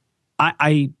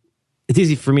 I it's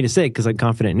easy for me to say because I'm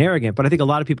confident and arrogant, but I think a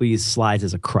lot of people use slides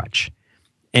as a crutch,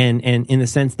 and in the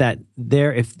sense that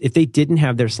if they didn't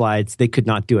have their slides, they could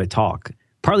not do a talk.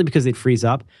 Partly because they'd freeze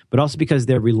up, but also because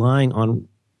they're relying on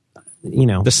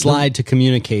the slide to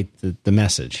communicate the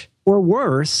message. Or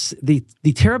worse, the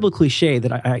terrible cliche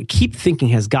that I keep thinking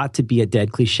has got to be a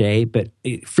dead cliche, but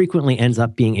it frequently ends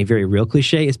up being a very real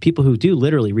cliche, is people who do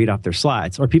literally read off their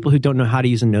slides, or people who don't know how to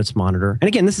use a notes monitor. And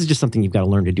again, this is just something you've got to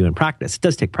learn to do in practice. It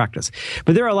does take practice.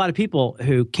 But there are a lot of people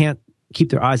who can't keep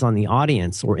their eyes on the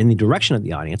audience or in the direction of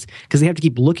the audience because they have to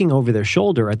keep looking over their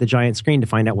shoulder at the giant screen to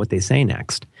find out what they say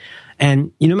next.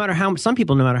 And no matter how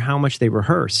much they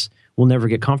rehearse, will never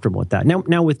get comfortable with that.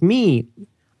 Now with me,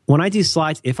 when I do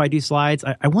slides, if I do slides,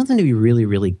 I want them to be really,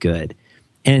 really good.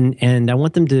 And I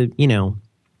want them to,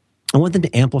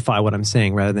 amplify what I'm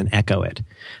saying rather than echo it,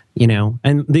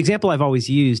 And the example I've always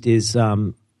used is, I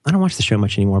don't watch the show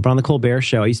much anymore, but on the Colbert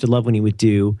Show, I used to love when he would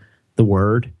do The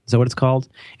Word. Is that what it's called?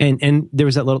 And there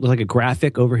was like a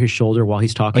graphic over his shoulder while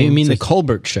he's talking. Oh, you mean the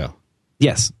Colbert Show?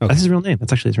 Yes, okay. That's his real name.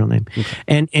 That's actually his real name.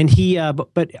 Okay. And he,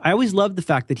 but I always loved the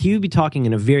fact that he would be talking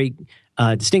in a very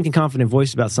distinct and confident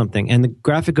voice about something, and the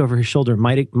graphic over his shoulder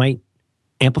might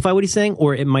amplify what he's saying,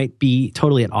 or it might be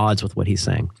totally at odds with what he's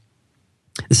saying.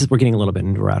 We're getting a little bit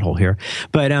into a rat hole here,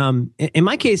 but in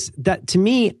my case, that to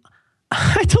me,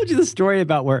 I told you the story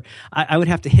about where I would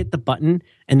have to hit the button,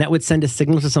 and that would send a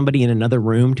signal to somebody in another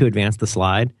room to advance the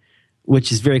slide,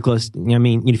 which is very close.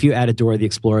 If you add a Dora the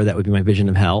Explorer, that would be my vision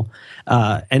of hell.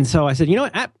 And so I said, you know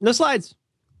what? No slides.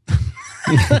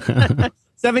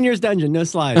 7 years dungeon, no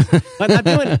slides. Not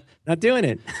doing it. Not doing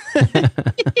it.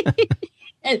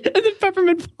 and the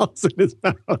peppermint falls in his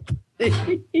mouth.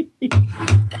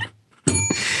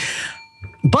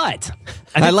 But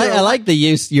I like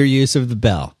your use of the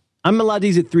bell. I'm allowed to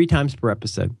use it 3 times per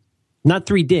episode. Not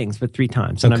 3 dings, but 3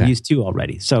 times. And I've used 2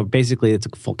 already. So basically, it's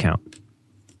a full count.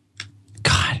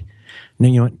 God. No,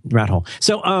 you know what? Rat hole.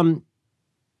 So,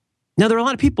 now there are a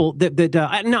lot of people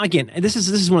that now again, this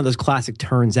is one of those classic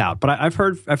turns out, but I've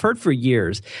heard for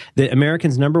years that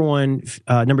Americans' number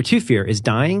 2 fear is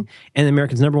dying, and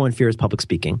Americans' number 1 fear is public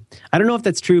speaking. I don't know if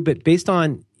that's true, but based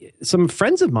on some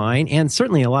friends of mine, and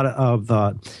certainly a lot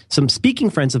of some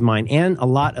speaking friends of mine, and a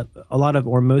lot of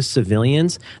or most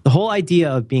civilians, the whole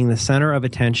idea of being the center of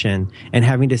attention and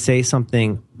having to say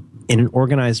something in an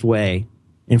organized way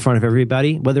in front of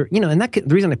everybody, whether, and the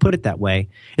reason I put it that way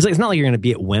is it's not like you're going to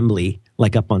be at Wembley,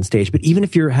 up on stage, but even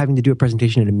if you're having to do a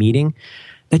presentation at a meeting,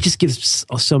 that just gives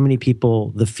so many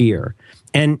people the fear.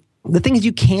 And the thing is,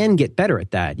 you can get better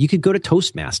at that. You could go to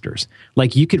Toastmasters.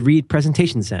 You could read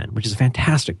Presentation Zen, which is a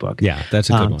fantastic book. Yeah, that's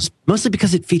a good one. Mostly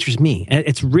because it features me.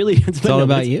 It's all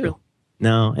about you.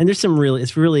 And there's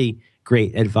it's really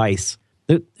great advice.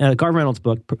 Garv Reynolds'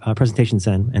 book, Presentation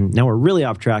Zen, and now we're really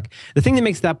off track. The thing that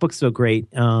makes that book so great,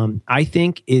 I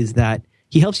think, is that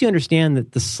he helps you understand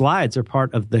that the slides are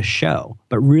part of the show,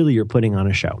 but really you're putting on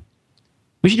a show.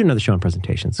 We should do another show on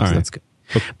presentations. So that's good.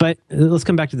 Okay. But let's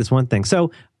come back to this one thing.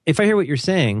 So if I hear what you're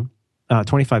saying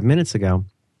 25 minutes ago,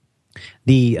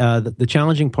 the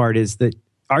challenging part is that,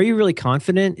 are you really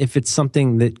confident if it's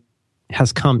something that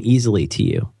has come easily to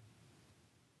you?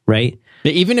 Right?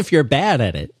 Even if you're bad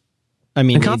at it. I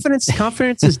mean, confidence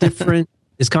is different.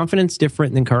 Is confidence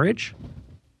different than courage?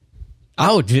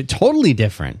 Oh, totally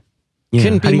different. Yeah.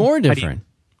 Couldn't be more different.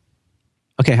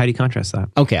 Okay, how do you contrast that?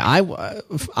 Okay, I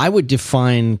would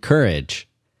define courage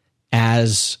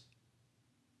as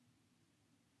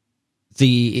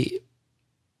I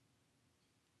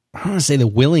don't want to say the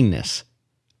willingness.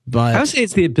 But I would say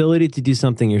it's the ability to do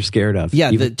something you're scared of. yeah,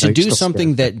 Even to though do you're still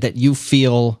something scared. that you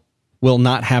feel will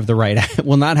not have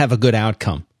will not have a good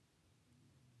outcome.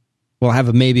 Will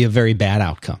have maybe a very bad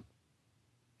outcome.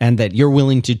 And that you're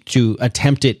willing to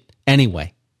attempt it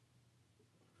anyway.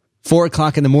 4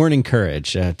 o'clock in the morning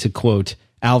courage, to quote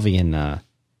Alvy in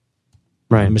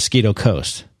Right. Mosquito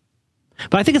Coast.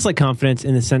 But I think it's like confidence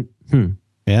in the sense.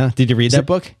 Yeah. Did you read that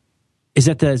book? Is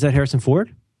that Harrison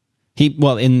Ford?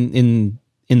 In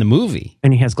the movie.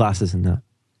 And he has glasses in that.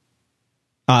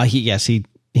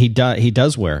 He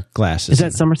does wear glasses. Is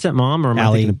that Somerset Mom or am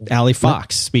I thinking of, Allie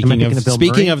Fox? Speaking thinking of Bill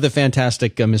Murray? of the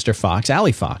fantastic Mr. Fox,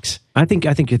 Allie Fox. I think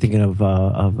you're thinking of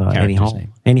Annie Hall.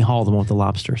 name. Annie Hall, the one with the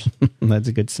lobsters. That's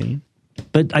a good scene.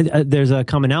 But there's a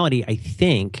commonality, I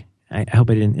think. I hope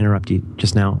I didn't interrupt you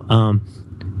just now.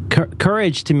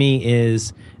 Courage to me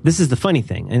is, this is the funny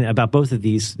thing and about both of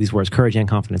these words, courage and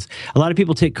confidence. A lot of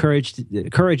people take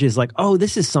courage is like, oh,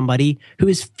 this is somebody who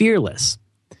is fearless.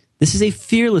 This is a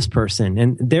fearless person,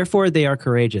 and therefore they are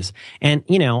courageous. And,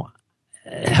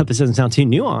 I hope this doesn't sound too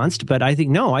nuanced, but I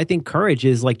think courage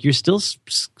is like you're still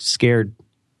scared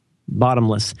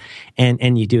bottomless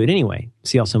and you do it anyway.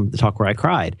 See also the talk where I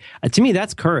cried. To me,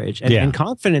 that's courage. And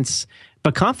confidence,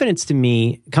 but confidence to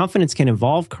me, confidence can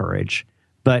involve courage,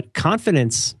 but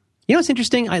confidence, it's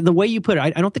interesting. The way you put it, I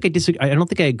don't think I disagree. I don't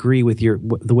think I agree with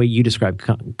the way you describe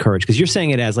courage, because you're saying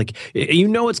it as like,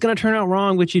 it's going to turn out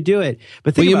wrong, but you do it.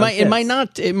 But it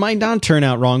might not turn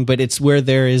out wrong, but it's where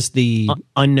there is the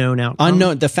unknown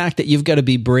outcome. The fact that you've got to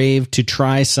be brave to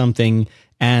try something,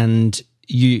 and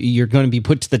you're going to be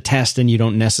put to the test, and you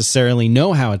don't necessarily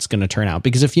know how it's going to turn out.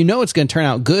 Because if you know it's going to turn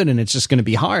out good and it's just going to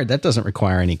be hard, that doesn't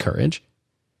require any courage.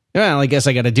 Well, I guess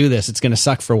I got to do this. It's going to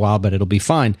suck for a while, but it'll be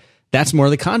fine. That's more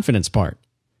the confidence part.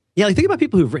 Yeah, like think about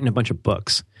people who've written a bunch of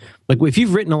books. Like if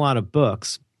you've written a lot of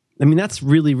books, I mean, that's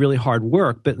really, really hard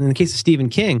work. But in the case of Stephen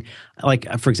King, like,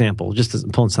 for example, just as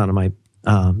pulling sound of my...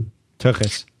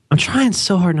 Tuchus. I'm trying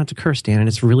so hard not to curse, Dan, and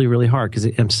it's really, really hard because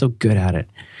I'm so good at it.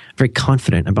 I'm very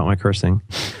confident about my cursing.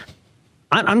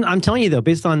 I'm telling you, though,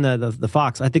 based on the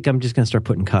Fox, I think I'm just going to start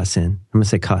putting cuss in. I'm going to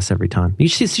say cuss every time. You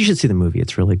should see the movie.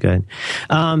 It's really good.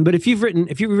 But if you've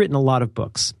written a lot of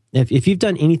books, if you've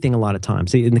done anything a lot of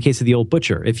times, say in the case of The Old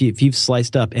Butcher, if you've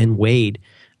sliced up and weighed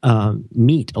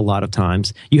meat a lot of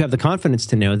times, you have the confidence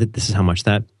to know that this is how much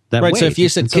that right. weighs. So if you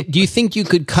said, do you think you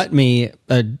could cut me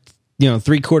a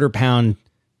 3/4 pound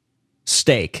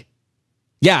steak?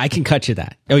 Yeah, I can cut you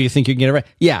that. Oh, you think you can get it right?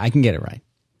 Yeah, I can get it right.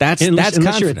 That's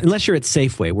confidence. Unless you're at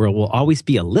Safeway, where it will always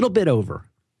be a little bit over.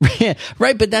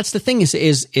 Right, but that's the thing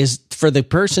is for the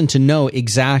person to know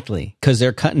exactly, because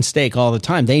they're cutting steak all the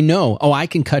time. They know, I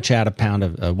can cut you out a pound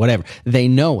of whatever. They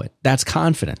know it. That's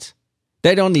confidence.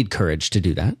 They don't need courage to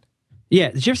do that.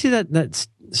 Yeah. Did you ever see that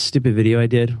stupid video I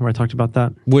did where I talked about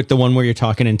that? With the one where you're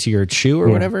talking into your shoe or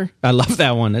whatever? I love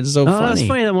that one. It's so funny. That's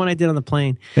funny, the one I did on the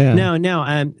plane. Yeah.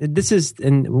 No. This is,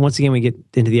 and once again, we get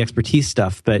into the expertise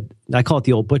stuff, but I call it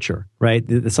the old butcher, right?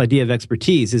 This idea of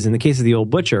expertise is in the case of the old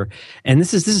butcher, and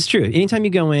this is true. Anytime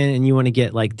you go in and you want to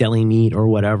get like deli meat or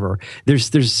whatever,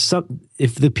 there's some,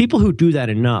 if the people who do that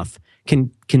enough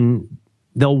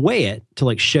they'll weigh it to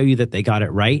like show you that they got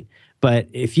it right. But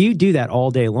if you do that all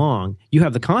day long, you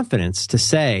have the confidence to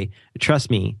say,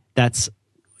 trust me, that's,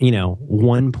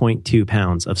 1.2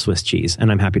 pounds of Swiss cheese,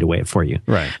 and I'm happy to weigh it for you.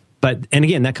 Right. But, and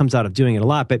again, that comes out of doing it a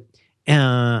lot. But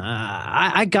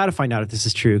I got to find out if this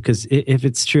is true, because if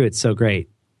it's true, it's so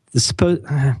great. Supposedly,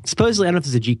 I don't know if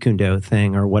it's a Jeet Kune Do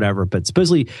thing or whatever, but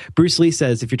supposedly Bruce Lee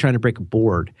says if you're trying to break a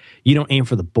board, you don't aim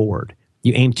for the board.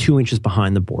 You aim 2 inches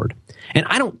behind the board. And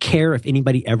I don't care if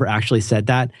anybody ever actually said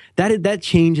that. That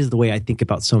changes the way I think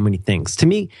about so many things. To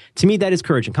me, that is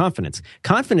courage and confidence.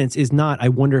 Confidence is not, I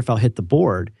wonder if I'll hit the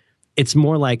board. It's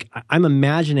more like I'm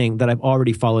imagining that I've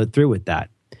already followed through with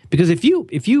that. Because if you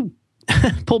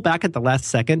pull back at the last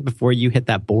second before you hit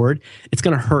that board, it's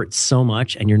going to hurt so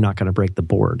much and you're not going to break the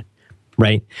board.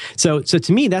 Right? So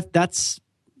to me,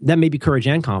 that may be courage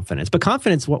and confidence. But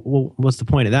confidence, what's the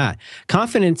point of that?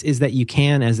 Confidence is that you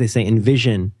can, as they say,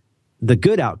 envision the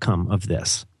good outcome of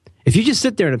this. If you just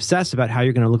sit there and obsess about how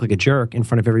you're going to look like a jerk in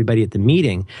front of everybody at the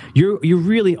meeting, you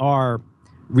really are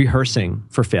rehearsing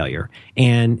for failure.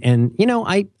 And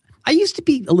I used to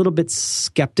be a little bit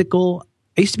skeptical.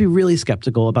 I used to be really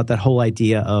skeptical about that whole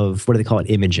idea of, what do they call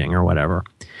it, imaging or whatever.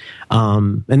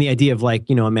 And the idea of like,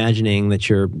 imagining that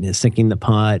you're sinking the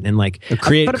putt and like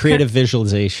creative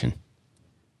visualization.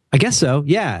 I guess so.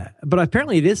 Yeah. But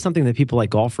apparently it is something that people like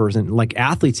golfers and like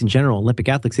athletes in general, Olympic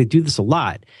athletes, they do this a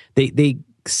lot. They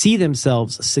see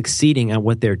themselves succeeding at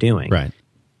what they're doing. Right.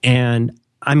 And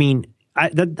I mean, I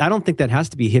don't think that has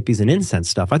to be hippies and incense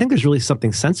stuff. I think there's really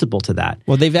something sensible to that.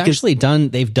 Well,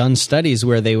 they've done studies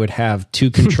where they would have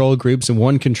two control groups, and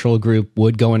one control group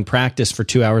would go and practice for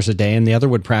 2 hours a day, and the other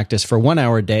would practice for 1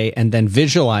 hour a day, and then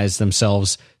visualize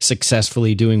themselves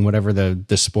successfully doing whatever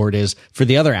the sport is for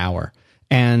the other hour.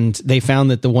 And they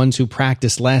found that the ones who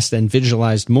practiced less and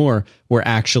visualized more were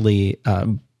actually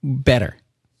better.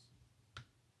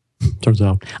 Turns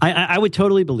out, I would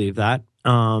totally believe that.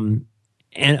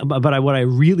 But what I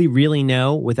really, really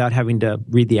know without having to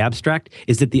read the abstract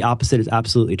is that the opposite is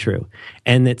absolutely true,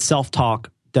 and that self-talk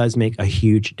does make a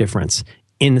huge difference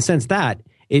in the sense that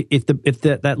if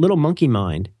that little monkey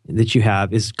mind that you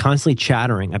have is constantly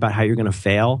chattering about how you're going to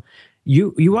fail,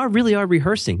 you really are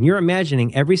rehearsing. You're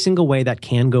imagining every single way that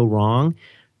can go wrong.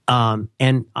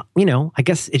 And I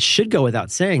guess it should go without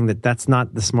saying that that's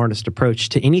not the smartest approach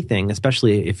to anything,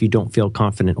 especially if you don't feel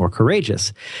confident or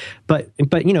courageous. But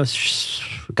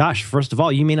gosh, first of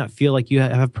all, you may not feel like you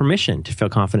have permission to feel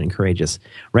confident and courageous,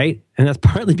 right? And that's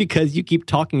partly because you keep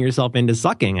talking yourself into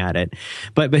sucking at it.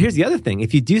 But here's the other thing.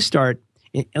 If you do start,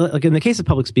 like in the case of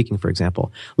public speaking, for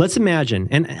example, let's imagine,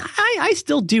 and I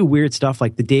still do weird stuff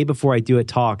like the day before I do a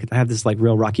talk, I have this like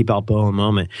real Rocky Balboa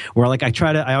moment where like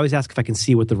I always ask if I can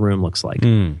see what the room looks like.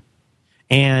 And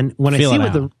when Feel I see it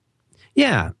what out.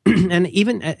 yeah. And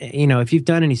even, if you've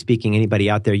done any speaking, anybody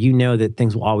out there, you know that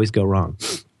things will always go wrong.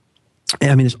 I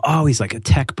mean, there's always like a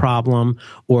tech problem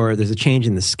or there's a change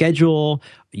in the schedule.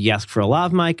 You ask for a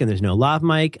lav mic and there's no lav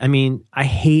mic. I mean, I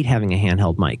hate having a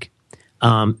handheld mic.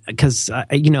 Because,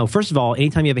 first of all,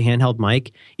 anytime you have a handheld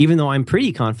mic, even though I'm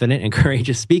pretty confident and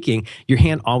courageous speaking, your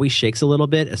hand always shakes a little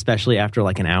bit, especially after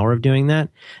like an hour of doing that.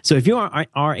 So if you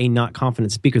are a not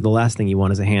confident speaker, the last thing you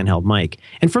want is a handheld mic.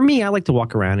 And for me, I like to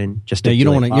walk around and just... No, you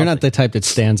don't want to. You're not the type that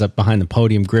stands up behind the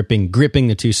podium, gripping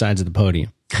the two sides of the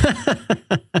podium.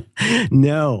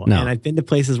 No. And I've been to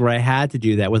places where I had to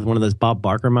do that with one of those Bob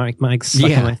Barker mics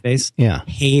stuck in my face. Yeah.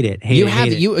 Hate it.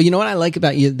 You know what I like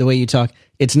about you, the way you talk?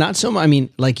 It's not so much, I mean,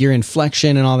 like your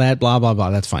inflection and all that, blah, blah, blah.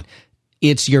 That's fine.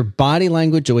 It's your body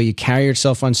language, the way you carry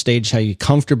yourself on stage, how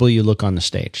comfortable you look on the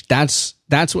stage. That's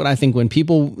what I think when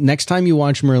people, next time you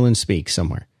watch Merlin speak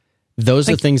somewhere, those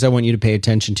are the things I want you to pay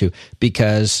attention to,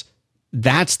 because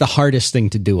that's the hardest thing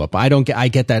to do up. I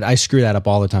get that. I screw that up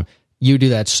all the time. You do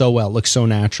that so well. It looks so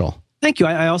natural. Thank you.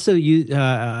 I also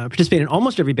participate in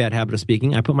almost every bad habit of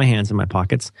speaking. I put my hands in my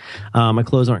pockets. My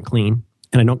clothes aren't clean,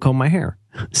 and I don't comb my hair.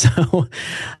 So,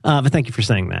 but thank you for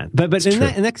saying that. But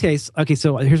in that case, okay,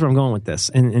 so here's where I'm going with this.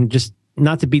 And just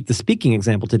not to beat the speaking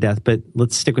example to death, but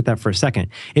let's stick with that for a second.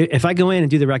 If I go in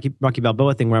and do the Rocky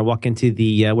Balboa thing where I walk into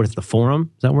the, the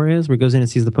Forum? Is that where it is? Where he goes in and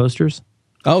sees the posters?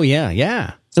 Oh, yeah,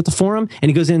 yeah. Is that the Forum? And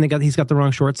he goes in and he's got the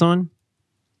wrong shorts on?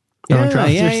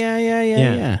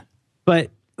 Yeah. But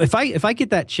if I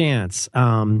get that chance,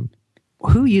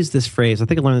 who used this phrase? I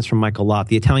think I learned this from Michael Lopp,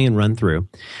 the Italian run through,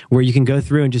 where you can go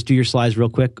through and just do your slides real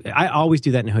quick. I always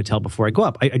do that in a hotel before I go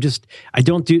up. Jeff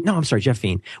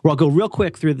Fien, where I'll go real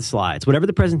quick through the slides. Whatever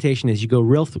the presentation is, you go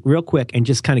real quick and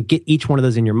just kind of get each one of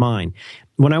those in your mind.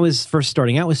 When I was first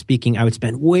starting out with speaking, I would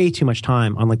spend way too much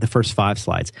time on like the first 5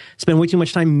 slides, spend way too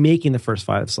much time making the first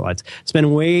 5 slides,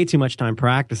 spend way too much time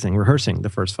rehearsing the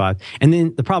first 5. And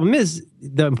then the problem is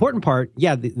the important part,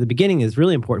 the beginning is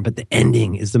really important, but the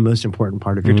ending is the most important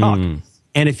part of your talk.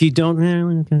 And if you don't,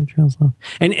 and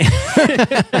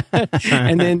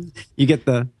and then you get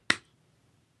the,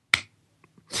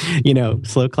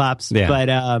 slow claps. Yeah.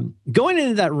 But going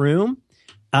into that room,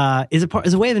 is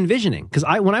a way of envisioning, because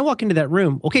when I walk into that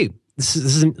room, okay, this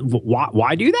is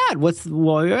why do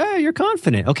that? You're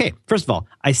confident. Okay, first of all,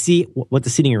 I see what the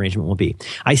seating arrangement will be.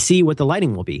 I see what the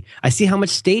lighting will be. I see how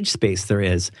much stage space there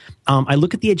is. I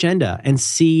look at the agenda and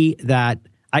see that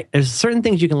there's certain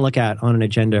things you can look at on an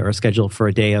agenda or a schedule for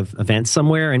a day of events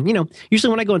somewhere. And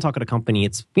usually when I go and talk at a company,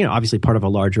 it's obviously part of a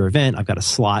larger event. I've got a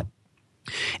slot.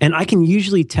 And I can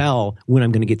usually tell when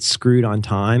I'm going to get screwed on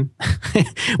time,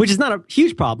 which is not a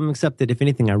huge problem, except that if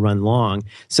anything, I run long.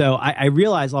 So I'll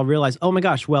realize, oh my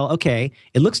gosh, well, okay,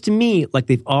 it looks to me like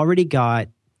they've already got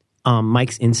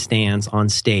mics in stands on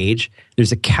stage.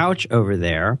 There's a couch over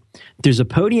there. There's a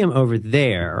podium over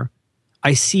there.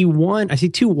 I see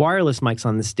 2 wireless mics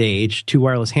on the stage, 2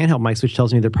 wireless handheld mics, which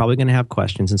tells me they're probably going to have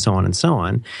questions and so on and so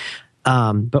on.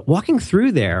 But walking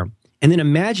through there, and then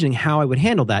imagining how I would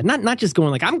handle that. Not just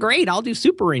going like, I'm great, I'll do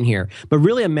super in here, but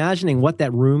really imagining what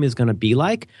that room is going to be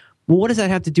like. Well, what does that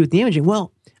have to do with the imaging?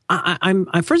 Well, I'm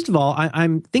first of all,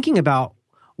 I'm thinking about,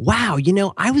 wow,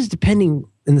 I was depending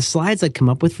in the slides I'd come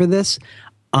up with for this.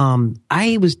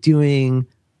 I was doing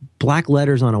black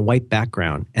letters on a white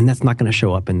background, and that's not going to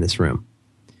show up in this room.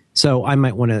 So I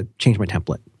might want to change my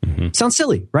template. Sounds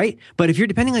silly, right? But if you're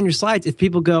depending on your slides, if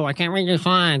people go, I can't read your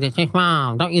slides, it's too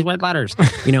small, don't use red letters,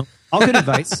 all good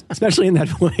advice, especially in that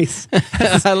voice.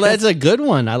 That's a good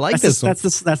one. I like this one.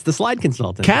 That's the slide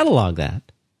consultant. Catalog that.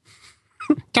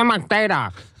 Too much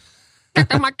data. Get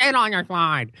too much data on your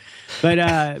slide. But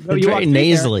you Very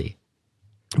nasally.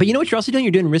 But you know what you're also doing?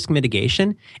 You're doing risk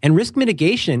mitigation. And risk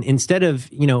mitigation, instead of,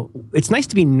 it's nice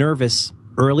to be nervous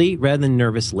early rather than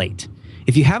nervous late.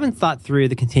 If you haven't thought through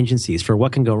the contingencies for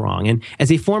what can go wrong, and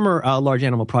as a former large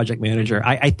animal project manager,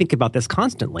 I think about this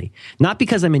constantly. Not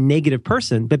because I'm a negative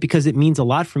person, but because it means a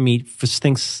lot for me for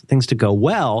things to go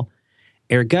well.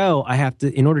 Ergo, I have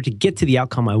to, in order to get to the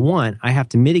outcome I want, I have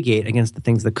to mitigate against the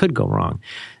things that could go wrong.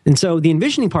 And so the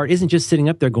envisioning part isn't just sitting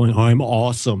up there going, I'm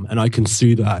awesome and I can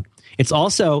see that. It's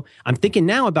also, I'm thinking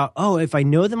now about, if I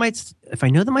know that my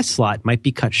slot might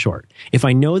be cut short, if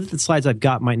I know that the slides I've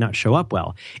got might not show up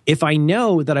well, if I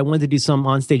know that I wanted to do some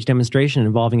onstage demonstration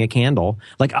involving a candle,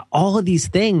 like all of these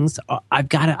things,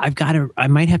 I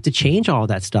might have to change all of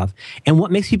that stuff. And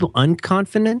what makes people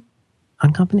unconfident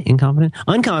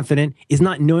is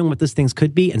not knowing what those things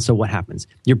could be. And so what happens?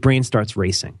 Your brain starts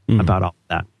racing about all of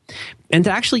that. And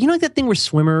to actually, like that thing where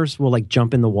swimmers will like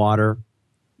jump in the water,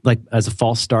 like as a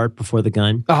false start before the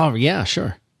gun? Oh, yeah,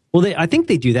 sure. Well, I think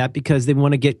they do that because they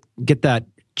want to get that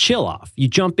chill off. You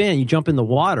jump in the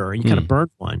water, and you kind of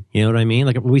burn one. You know what I mean?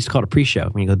 Like we used to call it a pre-show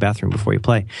when you go to the bathroom before you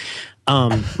play.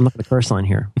 I'm not going to curse on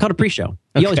here. We call it a pre-show.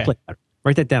 You always play better.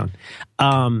 Write that down.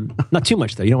 Not too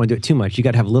much though. You don't want to do it too much. You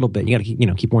got to have a little bit. You got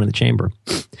to keep one in the chamber.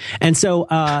 And so,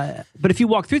 but if you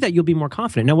walk through that, you'll be more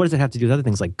confident. Now, what does it have to do with other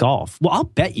things like golf? Well, I'll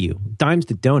bet you dimes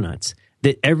to donuts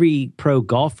that every pro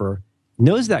golfer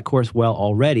knows that course well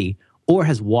already or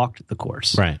has walked the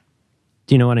course. Right.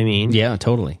 Do you know what I mean? Yeah,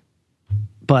 totally.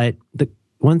 But the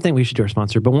one thing we should do our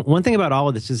sponsor, but one thing about all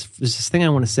of this is there's this thing I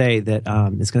want to say that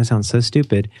is going to sound so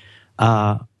stupid.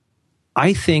 I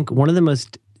think one of the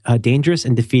most dangerous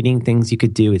and defeating things you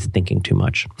could do is thinking too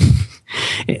much.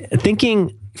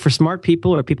 Thinking, for smart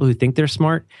people or people who think they're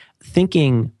smart,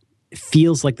 thinking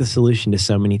feels like the solution to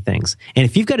so many things. And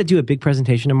if you've got to do a big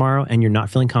presentation tomorrow and you're not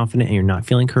feeling confident and you're not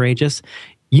feeling courageous,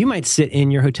 you might sit in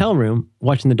your hotel room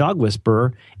watching The Dog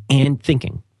Whisperer and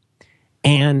thinking.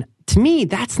 And to me,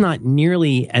 that's not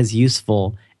nearly as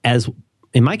useful as,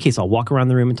 in my case, I'll walk around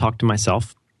the room and talk to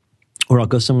myself, or I'll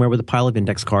go somewhere with a pile of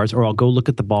index cards, or I'll go look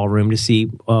at the ballroom to see,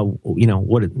 not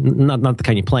the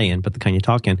kind you play in, but the kind you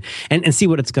talk in, and see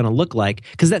what it's going to look like.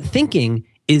 Because that thinking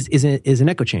is an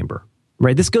echo chamber.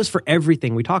 Right. This goes for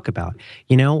everything we talk about.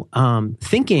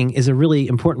 Thinking is a really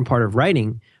important part of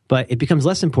writing, but it becomes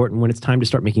less important when it's time to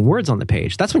start making words on the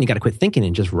page. That's when you got to quit thinking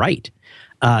and just write.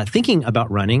 Thinking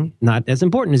about running, not as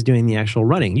important as doing the actual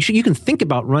running. You can think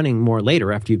about running more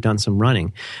later after you've done some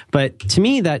running. But to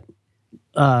me, that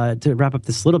to wrap up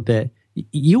this little bit,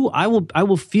 I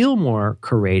will feel more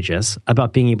courageous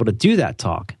about being able to do that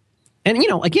talk. And,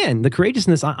 again, the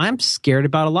courageousness, I'm scared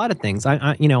about a lot of things.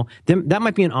 That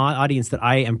might be an audience that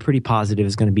I am pretty positive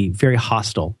is going to be very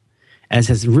hostile, as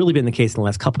has really been the case in the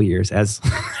last couple of years. As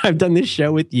I've done this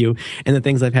show with you and the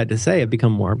things I've had to say have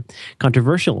become more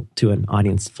controversial to an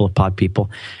audience full of pod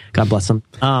people. God bless them.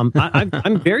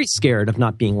 I'm very scared of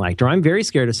not being liked, or I'm very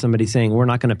scared of somebody saying, we're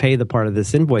not going to pay the part of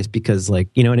this invoice because,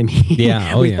 you know what I mean?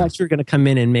 Yeah. We thought you were going to come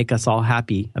in and make us all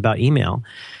happy about email,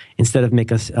 instead of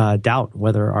make us doubt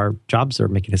whether our jobs are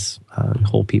making us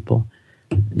whole people.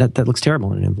 That looks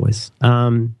terrible in an invoice.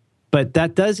 But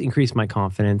that does increase my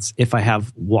confidence if I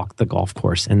have walked the golf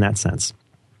course in that sense.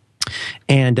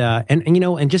 And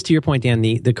just to your point, Dan,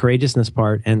 the courageousness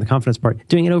part and the confidence part,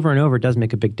 doing it over and over does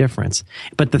make a big difference.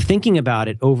 But the thinking about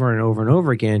it over and over and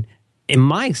over again, in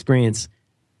my experience,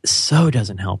 so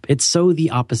doesn't help. It's so the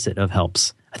opposite of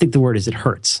helps. I think the word is it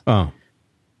hurts. Oh.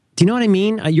 Do you know what I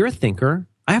mean? You're a thinker.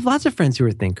 I have lots of friends who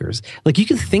are thinkers. Like, you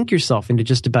can think yourself into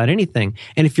just about anything.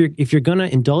 And if you're going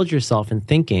to indulge yourself in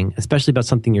thinking, especially about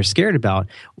something you're scared about,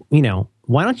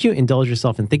 why don't you indulge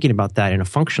yourself in thinking about that in a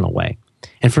functional way?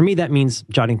 And for me, that means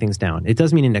jotting things down. It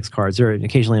does mean index cards or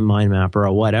occasionally a mind map or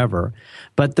a whatever.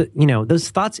 But those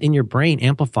thoughts in your brain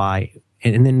amplify,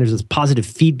 and then there's this positive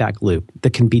feedback loop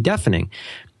that can be deafening.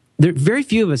 Very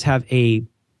few of us have a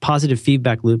positive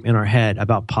feedback loop in our head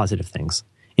about positive things.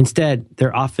 Instead,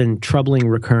 they're often troubling,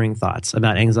 recurring thoughts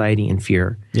about anxiety and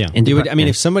fear. Yeah. And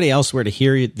if somebody else were to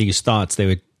hear these thoughts,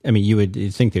 you would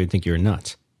think they would think you're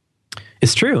nuts.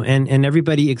 It's true. And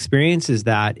everybody experiences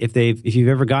that if you've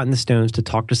ever gotten the stones to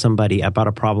talk to somebody about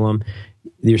a problem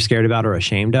you're scared about or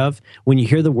ashamed of, when you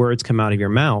hear the words come out of your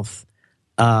mouth,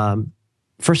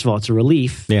 first of all, it's a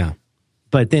relief. Yeah.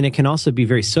 But then it can also be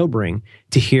very sobering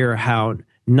to hear how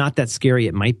not that scary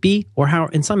it might be, or how,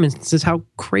 in some instances, how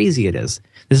crazy it is.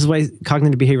 This is why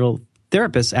cognitive behavioral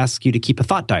therapists ask you to keep a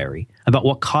thought diary about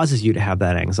what causes you to have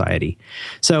that anxiety.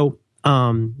 So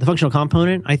the functional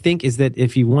component, I think, is that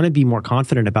if you want to be more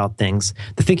confident about things,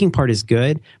 the thinking part is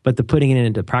good, but the putting it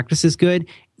into practice is good.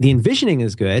 The envisioning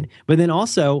is good, but then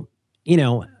also,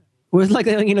 with like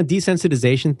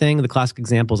desensitization thing, the classic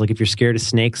example is like if you're scared of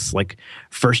snakes, like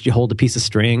first you hold a piece of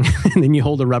string and then you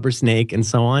hold a rubber snake and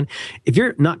so on. If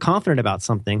you're not confident about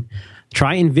something,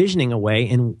 try envisioning a way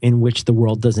in which the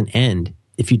world doesn't end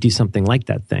if you do something like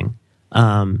that thing.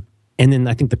 And then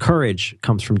I think the courage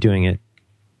comes from doing it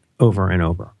over and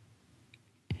over.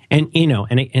 And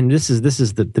and this is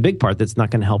the big part that's not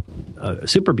going to help a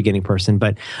super beginning person,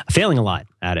 but failing a lot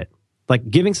at it. Like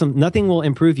nothing will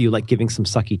improve you like giving some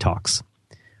sucky talks,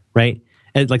 right?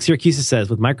 And like Syracuse says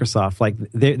with Microsoft, like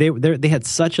they had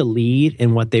such a lead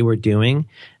in what they were doing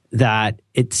that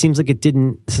it seems like it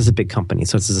didn't. This is a big company,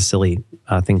 so this is a silly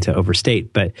thing to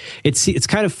overstate. But it's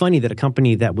kind of funny that a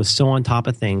company that was so on top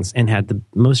of things and had the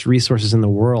most resources in the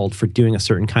world for doing a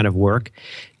certain kind of work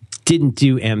didn't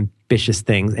do ambitious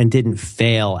things and didn't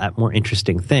fail at more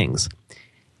interesting things.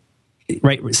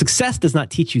 Right? Success does not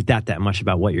teach you that much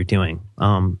about what you're doing.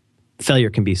 Failure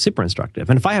can be super instructive.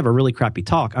 And if I have a really crappy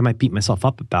talk, I might beat myself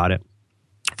up about it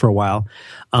for a while.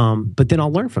 But then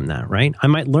I'll learn from that, right? I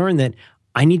might learn that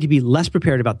I need to be less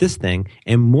prepared about this thing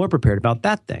and more prepared about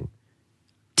that thing.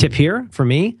 Tip here for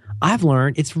me, I've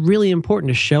learned it's really important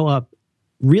to show up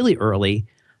really early,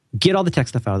 get all the tech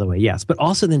stuff out of the way, yes, but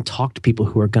also then talk to people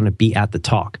who are going to be at the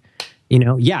talk. If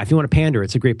you want to pander,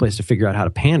 it's a great place to figure out how to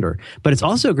pander. But it's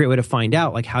also a great way to find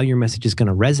out like how your message is going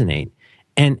to resonate.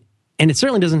 And it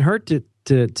certainly doesn't hurt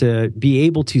to be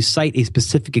able to cite a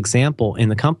specific example in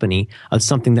the company of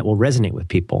something that will resonate with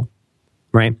people,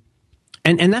 right?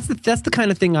 And that's the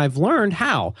kind of thing I've learned.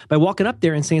 How? By walking up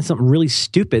there and saying something really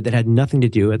stupid that had nothing to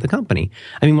do at the company.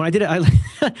 I mean, when I did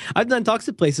it, I've done talks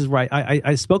at places where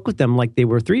I spoke with them like they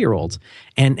were 3-year-olds,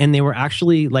 and they were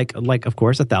actually like of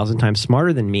course 1,000 times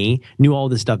smarter than me, knew all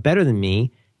this stuff better than me,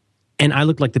 and I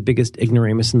looked like the biggest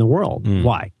ignoramus in the world.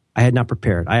 Why? I had not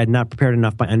prepared. I had not prepared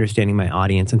enough by understanding my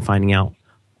audience and finding out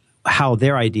how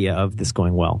their idea of this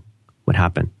going well would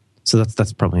happen. So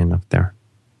that's probably enough there.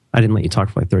 I didn't let you talk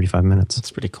for like 35 minutes.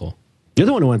 That's pretty cool. You're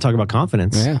the one who want to talk about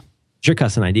confidence. Yeah. It's your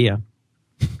cussing idea.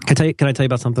 Can I tell you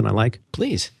about something I like?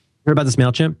 Please. Heard about this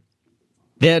MailChimp?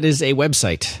 That is a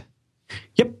website.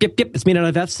 Yep. It's made out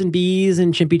of F's and B's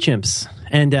and chimpy chimps.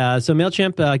 And so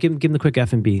MailChimp, give them the quick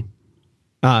F and B.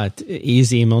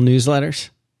 Easy email newsletters.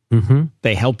 Mm-hmm.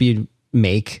 They help you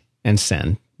make and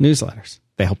send newsletters.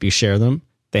 They help you share them.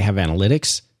 They have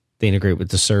analytics. They integrate with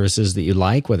the services that you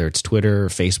like, whether it's Twitter or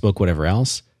Facebook, whatever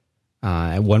else.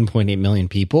 At 1.8 million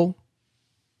people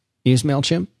use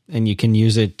MailChimp, and you can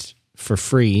use it for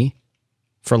free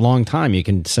for a long time. You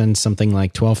can send something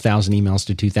like 12,000 emails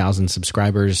to 2,000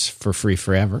 subscribers for free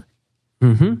forever.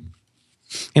 Mm-hmm.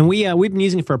 And we've been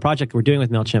using it for a project we're doing with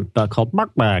MailChimp called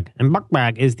Buckbag. And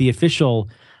Buckbag is the official,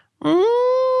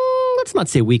 let's not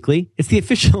say weekly, it's the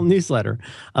official newsletter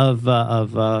of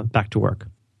Back to Work.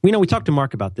 We talked to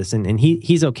Mark about this, and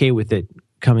he's okay with it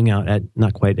coming out at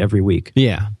not quite every week.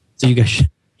 Yeah. So you guys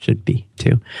should be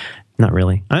too. Not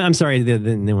really. I'm sorry, the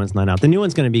new one's not out. The new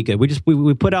one's going to be good.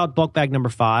 We put out bulk bag number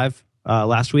 5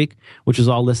 last week, which was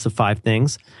all lists of 5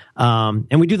 things.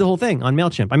 And we do the whole thing on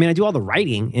MailChimp. I mean, I do all the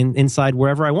writing inside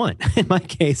wherever I want. In my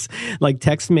case, like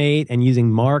TextMate and using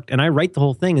Marked, and I write the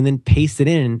whole thing and then paste it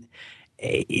in.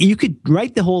 You could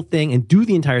write the whole thing and do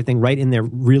the entire thing right in their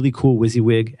really cool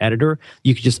WYSIWYG editor.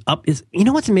 You could just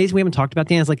what's amazing we haven't talked about,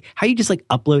 Dan, is like how you just like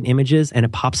upload images and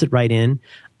it pops it right in.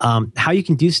 How you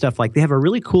can do stuff like they have a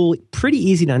really cool, pretty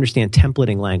easy to understand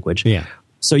templating language. Yeah.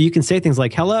 So you can say things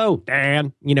like, hello,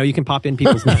 Dan, you can pop in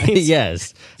people's names.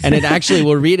 Yes. And it actually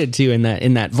will read it to you in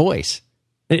that voice.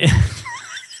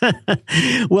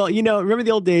 Well, remember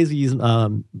the old days we used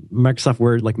Microsoft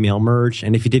Word like mail merge,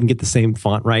 and if you didn't get the same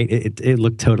font right, it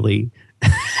looked totally.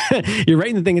 You're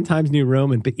writing the thing in Times New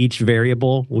Roman, but each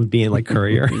variable would be in like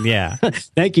Courier. Yeah.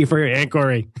 Thank you for your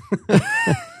inquiry.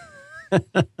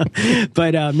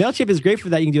 But MailChimp is great for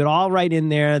that. You can do it all right in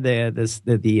there. The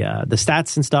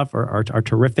stats and stuff are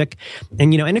terrific,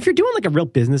 and and if you're doing like a real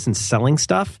business and selling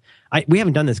stuff, we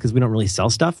haven't done this because we don't really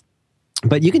sell stuff.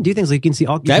 But you can do things like you can see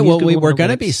all. Okay, well, we're going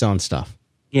to be selling stuff.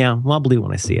 Yeah, well, I'll believe it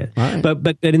when I see it. Right.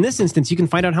 But in this instance, you can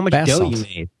find out how much bath dough salts. you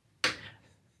made.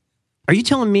 Are you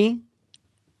telling me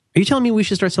we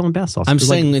should start selling bath salts? I'm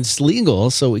saying it's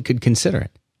legal, so we could consider it.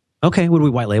 Okay, would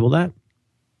we white label that?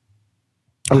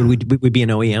 Or would we be an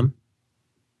OEM?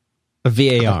 A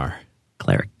VAR.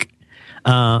 Cleric.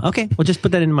 Okay, well, just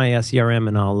put that in my CRM,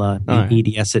 and I'll right.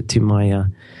 EDS it to my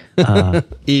EDS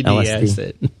LSD.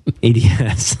 it.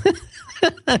 EDS.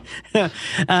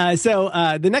 So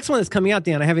the next one that's coming out,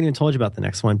 Dan, I haven't even told you about the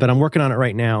next one, but I'm working on it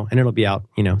right now, and it'll be out,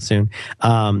 soon.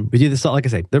 We do this all, like I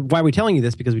say. Why are we telling you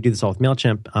this? Because we do this all with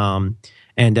MailChimp.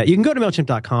 And you can go to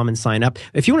MailChimp.com and sign up.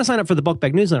 If you want to sign up for the bulk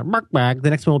bag newsletter, Bulk Bag, the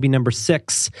next one will be number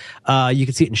 6. You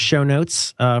can see it in show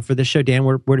notes for this show. Dan,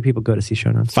 where do people go to see show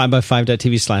notes?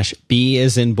 5by5.tv/B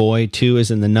as in boy, 2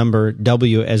 as in the number,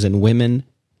 W as in women,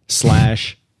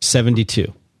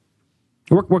 /72.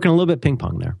 We're working a little bit ping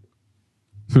pong there.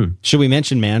 Should we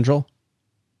mention Mandrill?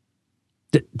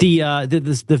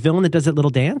 The villain that does that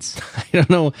little dance? I don't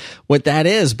know what that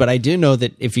is, but I do know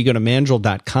that if you go to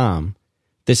mandrill.com,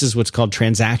 this is what's called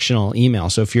transactional email.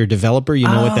 So if you're a developer, you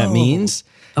know what that means.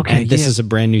 Okay. And this is a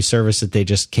brand new service that they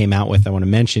just came out with. I want to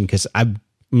mention because I'm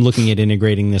looking at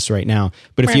integrating this right now.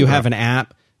 But if you have an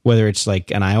app, whether it's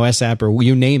like an iOS app or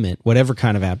you name it, whatever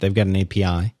kind of app, they've got an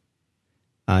API.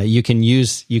 You can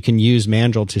use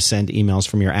Mandrill to send emails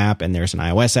from your app, and there's an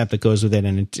iOS app that goes with it,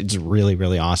 and it's really,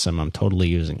 really awesome. I'm totally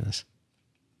using this.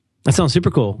 That sounds super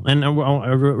cool. And I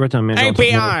wrote down Mandrill.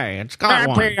 API. It's got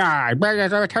one. API.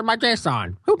 Return my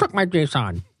JSON. Who took my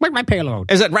JSON? Where's my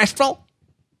payload? Is it RESTful?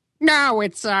 No,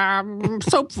 it's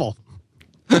soapful.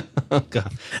 Oh,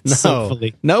 God. No,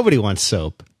 Soapfully. nobody wants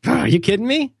soap. Are you kidding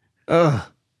me? Ugh.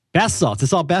 Bath salts.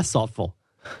 It's all bath saltful.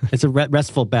 It's a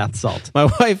restful bath salt. My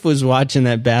wife was watching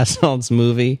that Bath Salts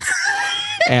movie,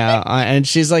 and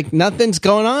she's like, "Nothing's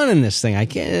going on in this thing. I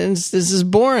can't. This is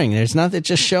boring. There's nothing. It's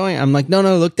just showing." I'm like, "No,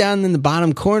 look down in the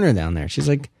bottom corner down there." She's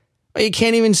like, "Well, you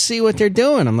can't even see what they're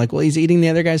doing." I'm like, "Well, he's eating the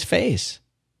other guy's face."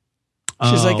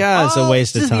 She's like, it's a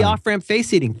waste of time. This is the off-ramp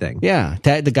face eating thing. Yeah,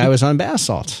 the guy was on Bath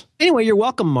Salts. Anyway, you're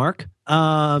welcome, Mark.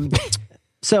 But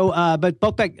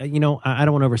bulk bag, I don't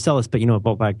want to oversell this, but you know what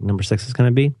bulk bag number 6 is going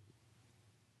to be?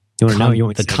 You want to know? You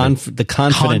want the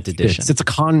confident edition. It's a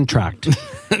contract.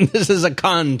 This is a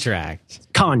contract.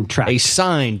 A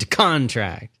signed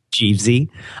contract. Jeevesy.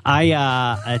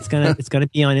 It's gonna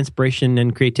be on inspiration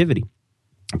and creativity.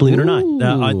 Believe it or not,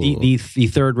 the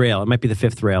third rail. It might be the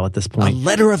 5th rail at this point. A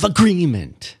letter of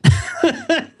agreement.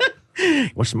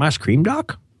 Want some ice cream,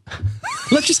 Doc?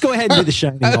 Let's just go ahead and do the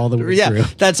Shining all the way through.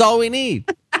 That's all we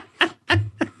need.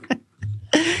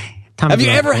 Have you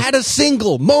ever had a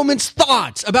single moment's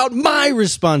thoughts about my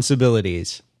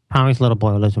responsibilities? Tommy's little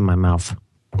boy lives in my mouth.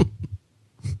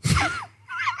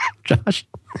 Josh.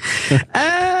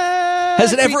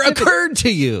 Has it ever occurred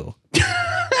to you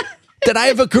that I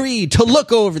have agreed to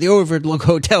look over the Overlook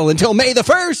Hotel until May the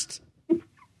 1st?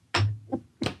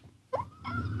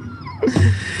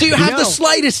 Do you have the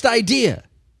slightest idea?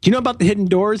 Do you know about the hidden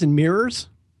doors and mirrors?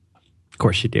 Of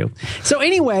course you do. So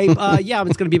anyway, it's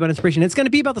going to be about inspiration. It's going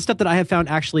to be about the stuff that I have found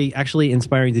actually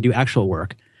inspiring to do actual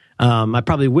work. I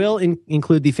probably will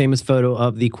include the famous photo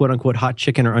of the quote unquote hot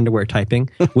chicken or underwear typing,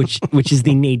 which is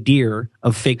the nadir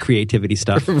of fake creativity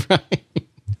stuff. Right.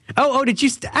 Oh, did you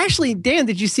actually, Dan,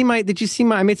 did you see my,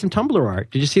 I made some Tumblr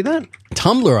art. Did you see that?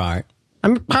 Tumblr art?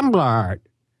 I'm Tumblr art.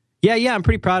 Yeah, I'm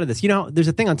pretty proud of this. You know, there's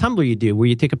a thing on Tumblr you do where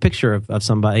you take a picture of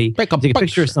somebody, take a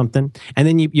picture of something, and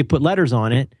then you put letters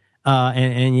on it,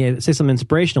 and you say something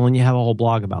inspirational, and you have a whole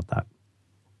blog about that.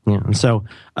 Yeah, and so,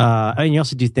 and you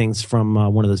also do things from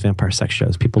one of those vampire sex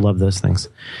shows. People love those things.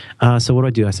 So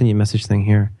what do? I send you a message thing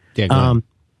here. Yeah, go ahead.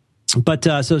 But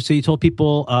so you told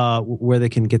people where they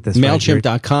can get this.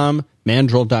 MailChimp.com,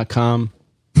 Mandrill.com.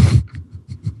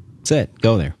 That's it.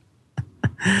 Go there.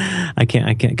 I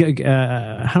can't.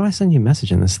 How do I send you a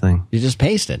message in this thing? You just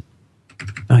paste it.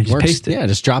 Oh, you just paste it? Yeah,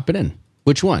 just drop it in.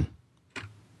 Which one?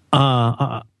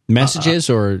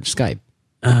 Messages or Skype?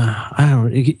 I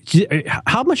don't.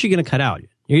 How much are you going to cut out?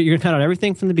 You're going to cut out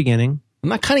everything from the beginning? I'm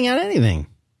not cutting out anything.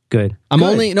 Good.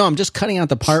 I'm just cutting out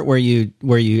the part where you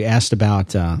asked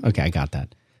about. Okay, I got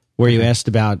that. Where you asked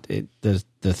about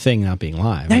the thing not being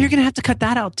live. Now you're going to have to cut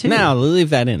that out too. No, leave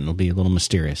that in. It'll be a little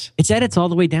mysterious. It's edits all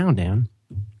the way down, Dan.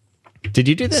 Did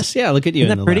you do this? Yeah, look at you.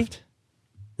 Isn't that pretty? Left.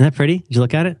 Isn't that pretty? Did you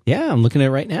look at it? Yeah, I'm looking at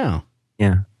it right now.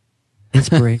 Yeah.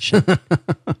 Inspiration.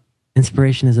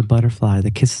 Inspiration is a butterfly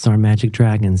that kisses our magic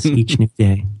dragons each new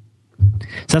day. So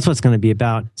that's what it's going to be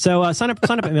about. So sign up at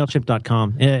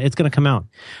MailChimp.com. It's going to come out.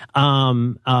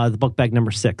 The book bag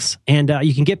number 6. And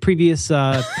you can get previous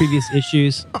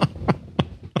issues.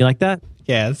 You like that?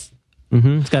 Yes.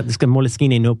 Mm-hmm. It's got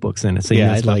Moleskine notebooks in it. So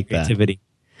yeah, I like creativity.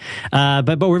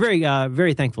 But we're very,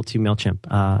 very thankful to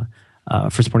MailChimp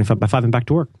for supporting 5x5 and Back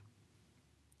to Work.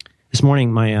 This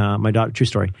morning, my daughter, true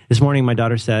story. This morning, my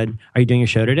daughter said, "Are you doing your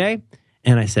show today?"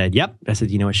 And I said, "Yep." I said,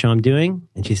 "You know what show I'm doing?"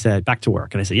 And she said, "Back to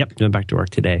Work." And I said, "Yep, doing Back to Work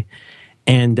today."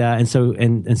 And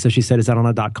so she said, "Is that on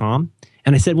a .com?"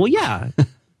 And I said, "Well, yeah."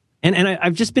 and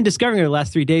I've just been discovering over the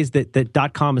last 3 days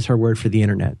that .com is her word for the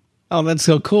internet. Oh, that's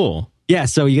so cool. Yeah,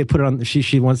 so you get put it on.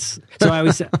 She wants. So I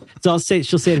always. So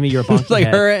she'll say to me, "You're a bonky Like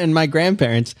head." her and my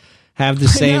grandparents have the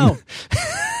same. I know.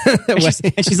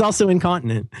 And she's also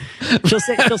incontinent. She'll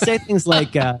say things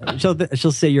like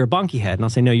she'll say, "You're a bonky head," and I'll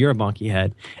say, "No, you're a bonky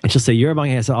head." And she'll say, "You're a bonky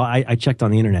head." So I checked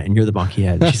on the internet, and you're the bonky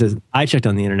head. And she says, "I checked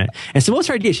on the internet." And so what's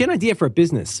her idea? She had an idea for a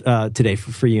business today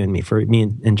for you and me, for me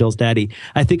and Joel's daddy.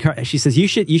 I think she says you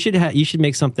should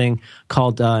make something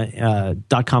called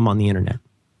 .com on the internet.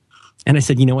 And I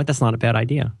said, you know what? That's not a bad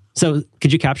idea. So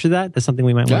could you capture that? That's something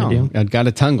we might want to do. I got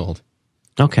it tangled.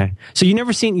 Okay. So you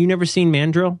never seen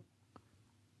Mandrill?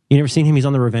 You never seen him? He's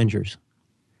on the Revengers.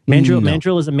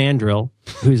 Mandrill is a mandrill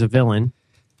who's a villain.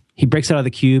 He breaks out of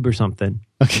the cube or something.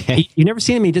 Okay. You never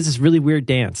seen him? He does this really weird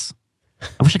dance.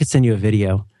 I wish I could send you a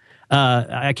video.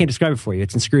 I can't describe it for you.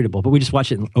 It's inscrutable, but we just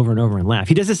watch it over and over and laugh.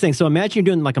 He does this thing. So imagine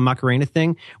you're doing like a Macarena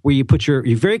thing where you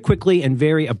very quickly and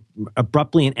very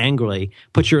abruptly and angrily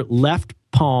put your left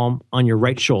palm on your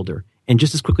right shoulder and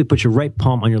just as quickly put your right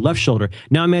palm on your left shoulder.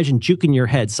 Now imagine juking your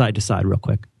head side to side real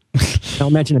quick. Now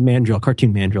imagine a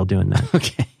cartoon mandrill doing that.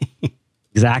 Okay.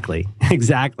 Exactly.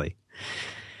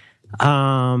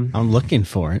 I'm looking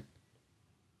for it.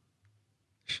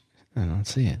 I don't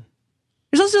see it.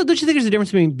 There's also, don't you think there's a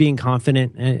difference between being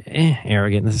confident,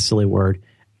 arrogant, that's a silly word,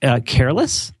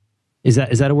 careless? Is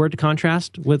that a word to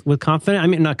contrast with confident? I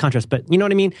mean, not contrast, but you know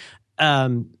what I mean?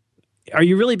 Are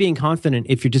you really being confident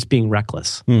if you're just being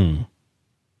reckless?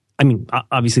 I mean,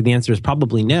 obviously the answer is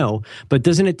probably no, but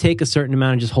doesn't it take a certain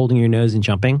amount of just holding your nose and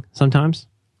jumping sometimes?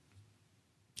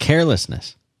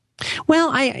 Carelessness.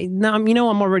 Well,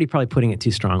 I'm already probably putting it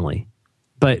too strongly,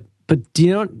 but do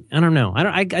you know? I don't know.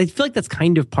 I feel like that's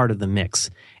kind of part of the mix.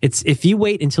 It's if you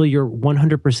wait until you're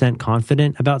 100%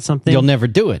 confident about something, You'll never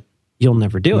do it. You'll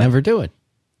never do it. Never do it.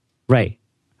 Right.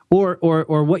 Or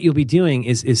what you'll be doing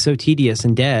is so tedious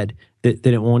and dead that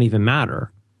it won't even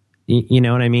matter. You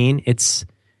know what I mean? It's,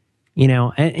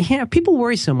 people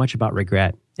worry so much about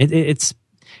regret. It's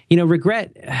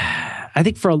regret. I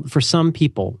think for some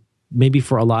people, maybe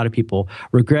for a lot of people,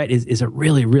 regret is a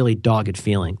really, really dogged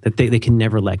feeling that they can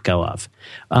never let go of.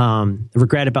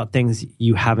 Regret about things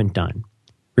you haven't done.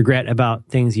 Regret about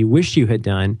things you wish you had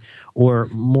done, or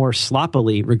more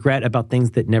sloppily, regret about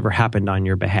things that never happened on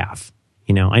your behalf.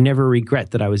 I never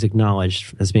regret that I was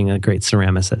acknowledged as being a great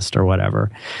ceramicist or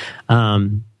whatever.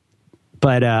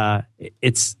 But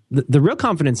it's the real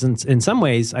confidence in some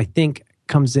ways, I think,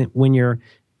 comes in when you're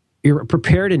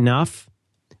prepared enough,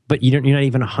 but you're not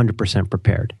even 100%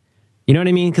 prepared. You know what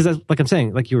I mean? Because like I'm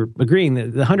saying, like you were agreeing,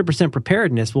 that the 100%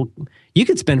 preparedness, well, you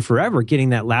could spend forever getting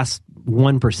that last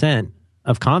 1%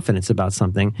 of confidence about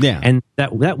something. Yeah. And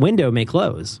that window may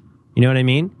close. You know what I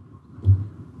mean?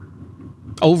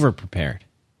 Over prepared.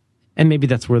 And maybe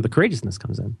that's where the courageousness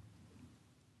comes in.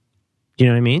 Do you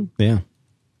know what I mean? Yeah.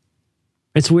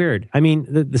 It's weird. I mean,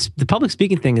 the public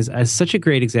speaking thing is such a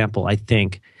great example, I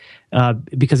think,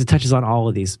 because it touches on all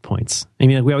of these points. I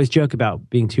mean, we always joke about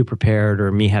being too prepared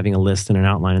or me having a list and an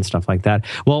outline and stuff like that.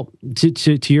 Well,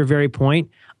 to your very point,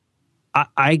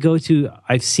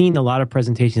 I've seen a lot of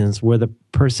presentations where the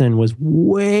person was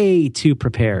way too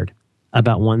prepared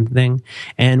about one thing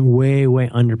and way, way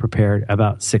underprepared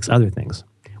about 6 other things.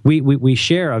 We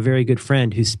share a very good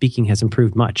friend whose speaking has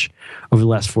improved much over the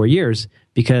last 4 years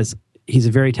because he's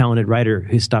a very talented writer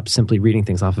who stopped simply reading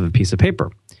things off of a piece of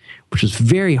paper, which was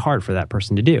very hard for that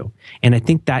person to do. And I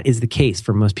think that is the case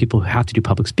for most people who have to do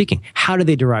public speaking. How do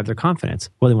they derive their confidence?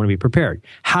 Well, they want to be prepared.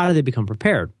 How do they become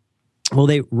prepared? Well,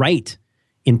 they write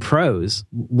in prose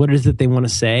what is it they want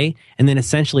to say, and then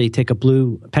essentially take a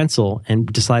blue pencil and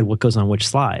decide what goes on which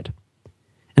slide.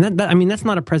 And that's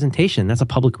not a presentation. That's a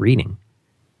public reading.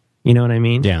 You know what I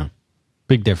mean? Yeah.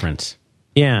 Big difference.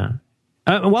 Yeah.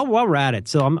 While we're at it,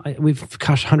 so we've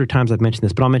 100 times I've mentioned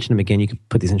this, but I'll mention them again. You can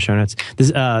put these in show notes.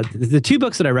 The 2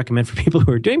 books that I recommend for people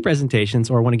who are doing presentations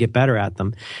or want to get better at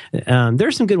them. There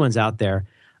are some good ones out there.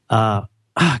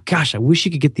 Gosh, I wish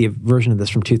you could get the version of this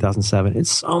from 2007.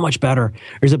 It's so much better.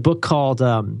 There's a book called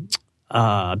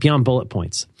Beyond Bullet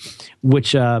Points,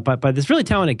 which by this really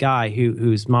talented guy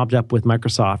who's mobbed up with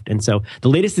Microsoft, and so the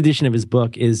latest edition of his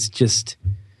book is just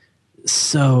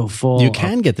so full. You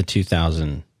can get the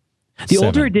 2000. The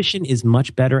older edition is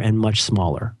much better and much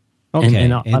smaller. Okay.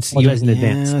 And I'll apologize in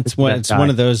advance. It's one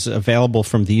of those available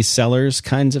from these sellers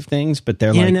kinds of things, but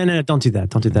they're like... No, don't do that.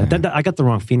 Don't do that. I got the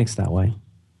wrong Phoenix that way.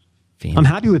 Phoenix. I'm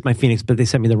happy with my Phoenix, but they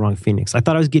sent me the wrong Phoenix. I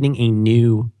thought I was getting a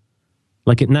new,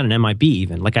 not an MIB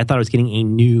even. Like I thought I was getting a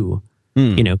new,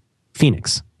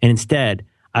 Phoenix. And instead,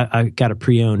 I got a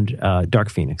pre-owned Dark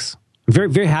Phoenix. I'm very,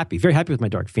 very happy with my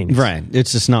Dark Phoenix. Right.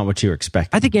 It's just not what you were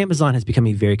expecting. I think Amazon has become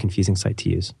a very confusing site to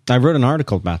use. I wrote an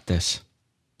article about this.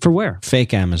 For where?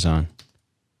 Fake Amazon.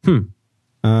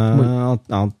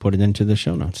 I'll put it into the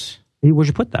show notes. Where'd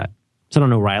you put that? Is that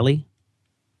on O'Reilly?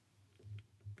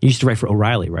 You used to write for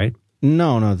O'Reilly, right?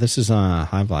 No. This is a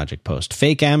Hive Logic post.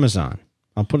 Fake Amazon.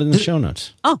 I'll put it in the show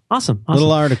notes. Oh, awesome.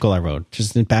 Little article I wrote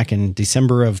just back in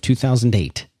December of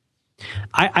 2008.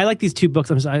 I like these two books.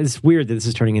 It's weird that this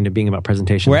is turning into being about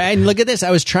presentation. And look at this.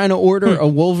 I was trying to order a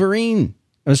Wolverine.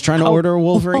 Toy. Try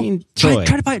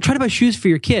to buy shoes for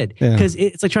your kid, because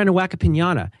it's like trying to whack a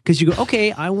piñata. Because you go,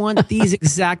 okay, I want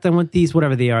these I want these,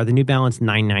 whatever they are, the New Balance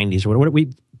 990s or whatever.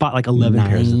 We bought like 11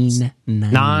 pairs of these.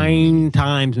 9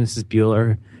 times, Mrs.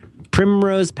 Bueller.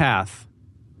 Primrose Path.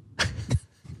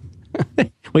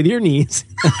 With your knees.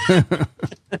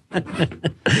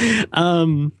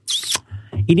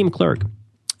 Edie McClurg.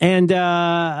 And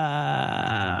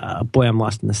boy, I'm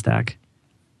lost in the stack.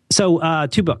 So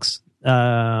 2 books.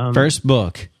 First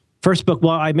book. Well,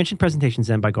 I mentioned Presentation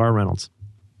Zen by Gar Reynolds,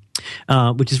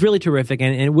 which is really terrific,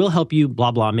 and it will help you,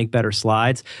 blah, blah, make better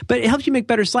slides. But it helps you make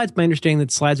better slides by understanding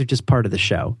that slides are just part of the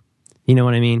show. You know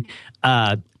what I mean?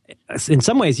 In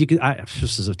some ways, you could.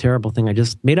 This is a terrible thing I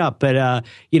just made up, but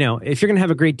if you're going to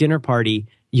have a great dinner party,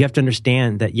 you have to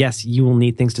understand that, yes, you will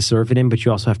need things to serve it in, but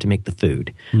you also have to make the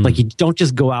food. Like, you don't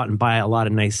just go out and buy a lot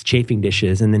of nice chafing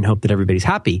dishes and then hope that everybody's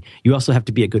happy. You also have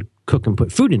to be a good cook and put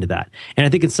food into that. And I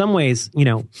think in some ways,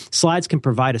 slides can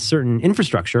provide a certain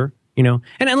infrastructure, and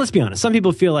let's be honest, some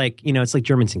people feel like, it's like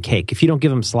Germans and cake. If you don't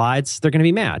give them slides, they're going to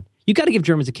be mad. You got to give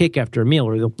Germans a cake after a meal,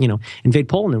 or they'll, invade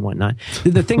Poland and whatnot.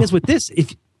 The thing is with this,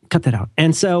 if cut that out.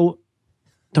 And so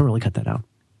don't really cut that out.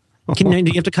 Do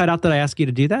you have to cut out that I ask you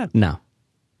to do that? No.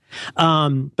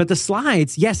 But the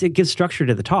slides, yes, it gives structure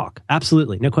to the talk.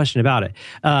 Absolutely. No question about it.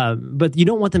 But you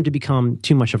don't want them to become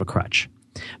too much of a crutch.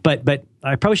 But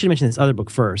I probably should mention this other book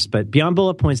first. But Beyond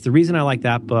Bullet Points, the reason I like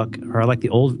that book, or I like the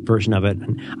old version of it,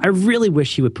 and I really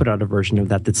wish he would put out a version of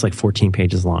that that's like 14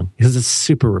 pages long, because it's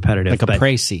super repetitive. Like a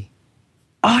précis.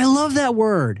 Oh, I love that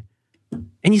word.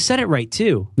 And you said it right,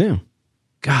 too. Yeah.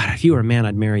 God, if you were a man,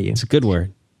 I'd marry you. It's a good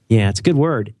word. Yeah, it's a good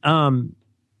word. The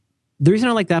reason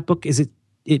I like that book is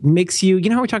it makes you,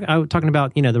 how I was talking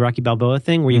about, the Rocky Balboa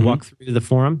thing where you walk through the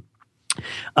forum.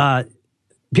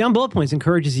 Beyond Bullet Points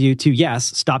encourages you to,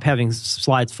 yes, stop having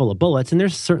slides full of bullets. And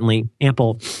there's certainly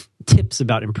ample tips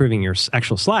about improving your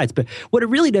actual slides. But what it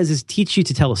really does is teach you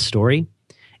to tell a story.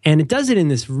 And it does it in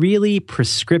this really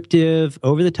prescriptive,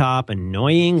 over-the-top,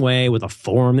 annoying way with a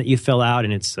form that you fill out.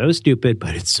 And it's so stupid,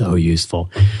 but it's so useful.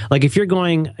 Like if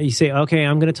you say, okay,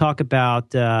 I'm going to talk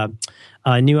about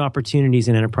new opportunities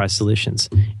in enterprise solutions.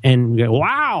 And you go,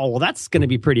 wow, that's going to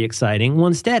be pretty exciting. Well,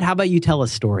 instead, how about you tell a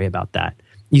story about that?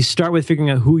 You start with figuring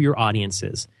out who your audience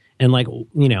is. And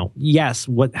yes,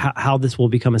 how this will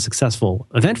become a successful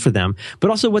event for them, but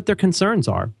also what their concerns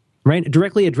are, right?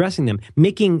 Directly addressing them,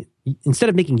 instead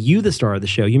of making you the star of the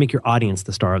show, you make your audience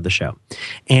the star of the show.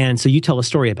 And so you tell a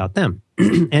story about them.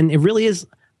 And it really is,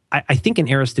 I think, an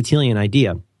Aristotelian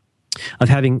idea of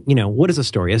having, what is a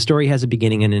story? A story has a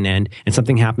beginning and an end, and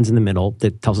something happens in the middle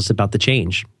that tells us about the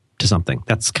change to something.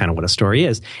 That's kind of what a story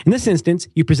is. In this instance,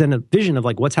 you present a vision of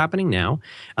like what's happening now.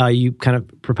 You kind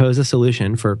of propose a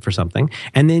solution for something.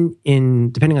 And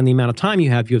then depending on the amount of time you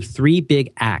have 3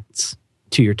 big acts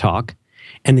to your talk.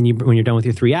 And then when you're done with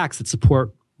your 3 acts that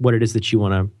support what it is that you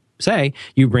want to say,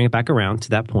 you bring it back around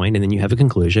to that point, and then you have a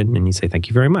conclusion, and you say, thank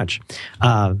you very much.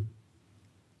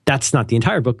 That's not the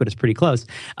entire book, but it's pretty close.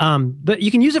 But you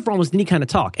can use it for almost any kind of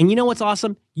talk. And you know what's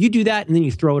awesome? You do that, and then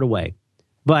you throw it away.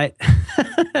 But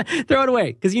throw it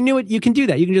away, because you knew it. You can do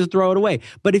that. You can just throw it away.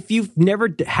 But if you've never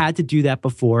had to do that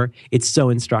before, it's so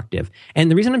instructive. And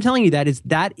the reason I'm telling you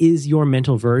that is your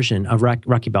mental version of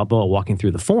Rocky Balboa walking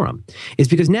through the forum, is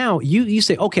because now you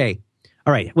say, okay,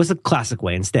 all right, what's the classic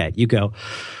way instead? You go,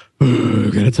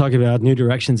 we're going to talk about new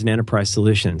directions in enterprise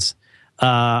solutions.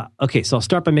 Okay, so I'll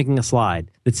start by making a slide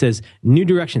that says new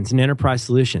directions in enterprise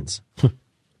solutions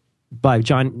by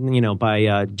Johnny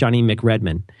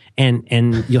McRedman.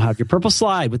 And you'll have your purple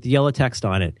slide with the yellow text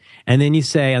on it. And then you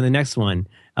say on the next one,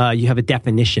 you have a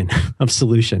definition of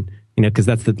solution, because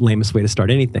that's the lamest way to start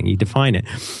anything. You define it.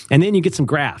 And then you get some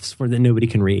graphs that nobody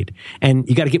can read. And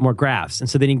you got to get more graphs. And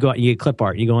so then you get clip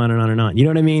art, you go on and on and on. You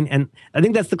know what I mean? And I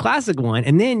think that's the classic one.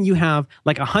 And then you have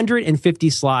like 150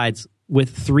 slides with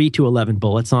 3 to 11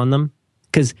 bullets on them.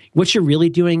 Because what you're really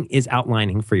doing is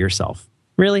outlining for yourself.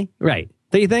 Really? Right.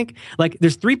 Don't you think? Like,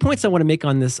 there's 3 points I want to make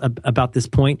on this about this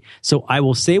point. So I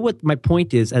will say what my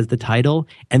point is as the title,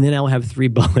 and then I'll have 3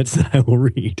 bullets that I will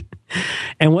read.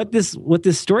 And what this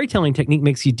storytelling technique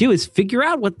makes you do is figure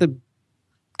out what the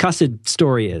cussed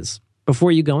story is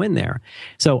before you go in there.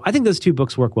 So I think those 2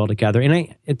 books work well together.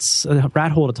 And it's a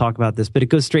rat hole to talk about this, but it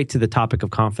goes straight to the topic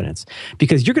of confidence,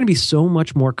 because you're going to be so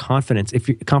much more confident if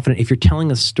you're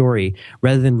telling a story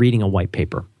rather than reading a white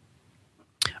paper.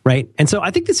 Right. And so I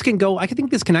think this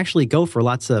can actually go for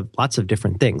lots of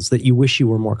different things that you wish you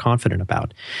were more confident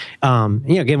about.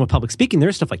 Again, with public speaking,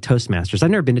 there's stuff like Toastmasters.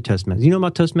 I've never been to Toastmasters. You know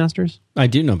about Toastmasters? I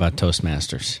do know about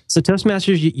Toastmasters. So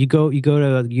Toastmasters, you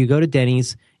go to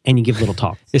Denny's and you give little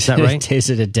talks. Is that right? Is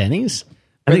it at Denny's?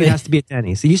 I think it has to be at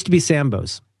Denny's. It used to be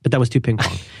Sambo's, but that was too ping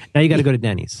pong. Now you got to go to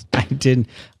Denny's. I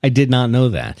did not know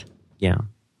that. Yeah.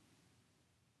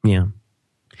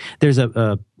 There's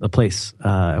a place,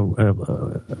 a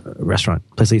restaurant,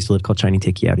 place I used to live called Chinese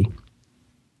Takeout.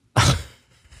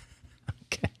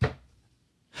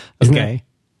 Okay.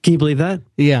 Can you believe that?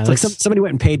 Yeah. It's like somebody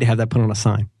went and paid to have that put on a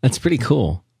sign. That's pretty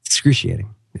cool.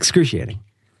 Excruciating.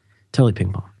 Totally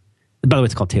ping pong. By the way,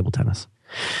 it's called table tennis.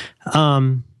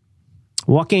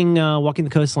 Walking the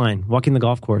coastline, walking the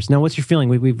golf course. Now, what's your feeling?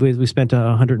 We spent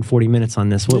 140 minutes on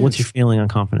this. What's your feeling on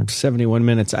confidence? 71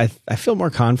 minutes. I feel more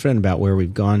confident about where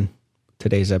we've gone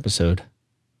today's episode.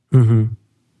 Mm-hmm.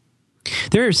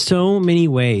 There are so many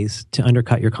ways to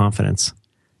undercut your confidence.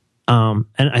 And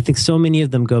I think so many of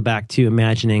them go back to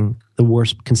imagining the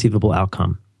worst conceivable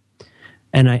outcome.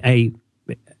 And I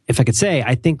if I could say,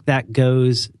 I think that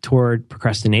goes toward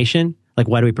procrastination. Like,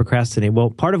 why do we procrastinate? Well,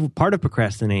 part of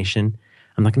procrastination,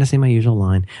 I'm not going to say my usual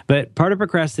line, but part of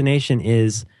procrastination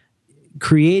is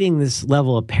creating this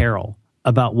level of peril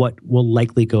about what will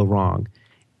likely go wrong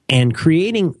and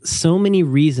creating so many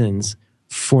reasons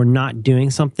for not doing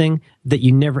something that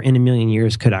you never in a million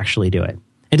years could actually do it.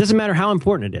 It doesn't matter how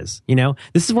important it is.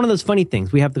 This is one of those funny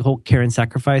things. We have the whole care and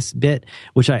sacrifice bit,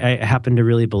 which I happen to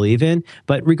really believe in.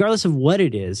 But regardless of what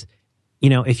it is,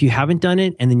 if you haven't done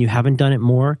it and then you haven't done it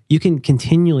more, you can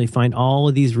continually find all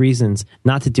of these reasons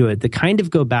not to do it that kind of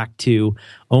go back to,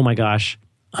 oh my gosh,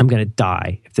 I'm going to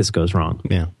die if this goes wrong.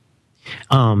 Yeah.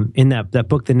 In that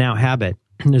book, The Now Habit,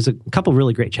 there's a couple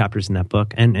really great chapters in that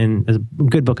book, and there's a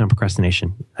good book on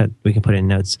procrastination that we can put in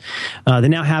notes. The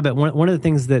Now Habit, one of the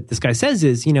things that this guy says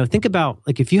is, think about,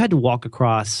 like, if you had to walk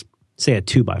across, say, a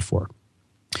 2x4.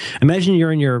 Imagine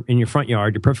you're in your front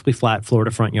yard, your perfectly flat Florida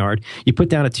front yard. You put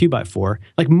down a 2x4.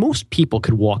 Like, most people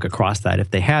could walk across that if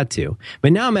they had to.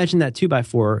 But now imagine that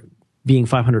 2x4 being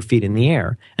 500 feet in the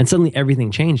air, and suddenly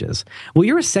everything changes. Well,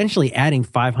 you're essentially adding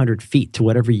 500 feet to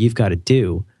whatever you've got to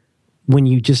do when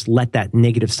you just let that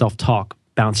negative self-talk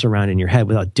bounce around in your head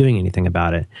without doing anything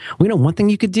about it. Well, one thing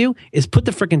you could do is put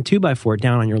the freaking 2x4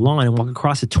 down on your lawn and walk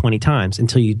across it 20 times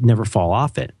until you never fall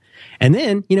off it. And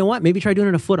then, you know what? Maybe try doing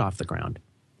it a foot off the ground.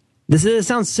 This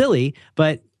sounds silly,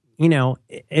 but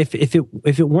if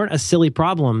it weren't a silly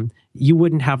problem, you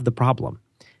wouldn't have the problem.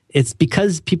 It's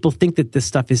because people think that this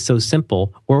stuff is so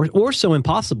simple or so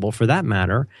impossible, for that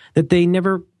matter, that they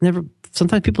never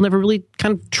sometimes people never really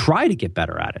kind of try to get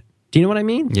better at it. Do you know what I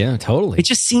mean? Yeah, totally. It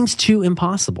just seems too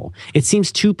impossible. It seems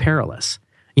too perilous.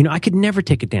 I could never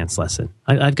take a dance lesson.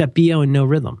 I've got BO and no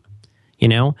rhythm.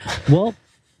 Well,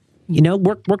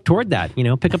 work toward that.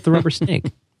 Pick up the rubber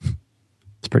snake.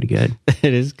 It's pretty good.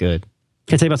 It is good.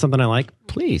 Can I tell you about something I like?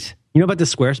 Please. You know about the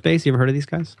Squarespace? You ever heard of these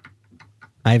guys?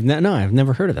 I've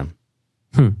never heard of them.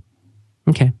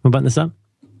 Okay, we'll button this up.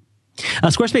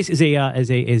 Squarespace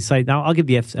is a site. Now I'll give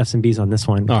the F's and B's on this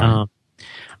one. All right.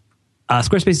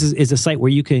 Squarespace is a site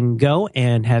where you can go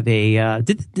and have a.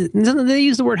 Did they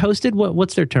use the word hosted?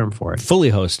 What's their term for it?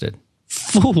 Fully hosted.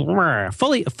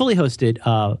 Fully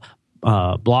hosted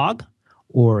blog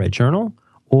or a journal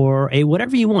or a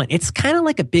whatever you want. It's kind of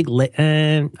like a big. I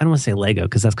don't want to say Lego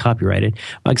because that's copyrighted.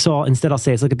 Instead I'll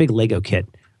say it's like a big Lego kit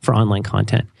for online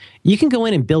content. You can go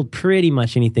in and build pretty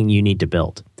much anything you need to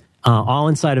build, all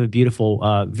inside of a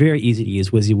beautiful, very easy to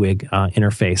use WYSIWYG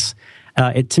interface.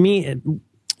 To me,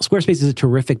 Squarespace is a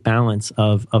terrific balance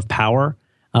of power,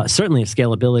 certainly of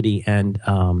scalability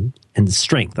and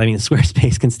strength. I mean,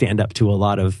 Squarespace can stand up to a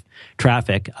lot of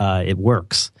traffic. It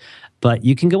works. But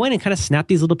you can go in and kind of snap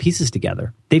these little pieces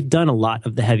together. They've done a lot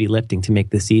of the heavy lifting to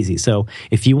make this easy. So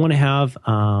if you want to have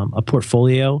a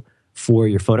portfolio for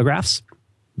your photographs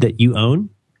that you own,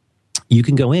 you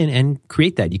can go in and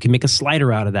create that. You can make a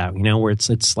slider out of that, where it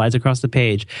slides across the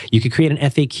page. You could create an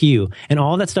FAQ. And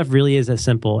all that stuff really is as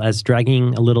simple as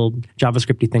dragging a little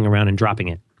JavaScripty thing around and dropping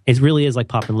it. It really is like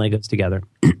popping Legos together.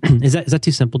 Is that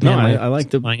too simple? No, I like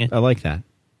that.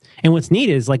 And what's neat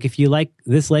is like if you like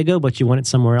this Lego, but you want it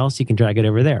somewhere else, you can drag it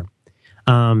over there.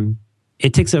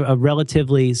 It takes a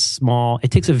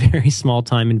very small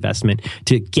time investment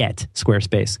to get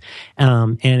Squarespace.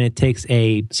 And it takes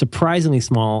a surprisingly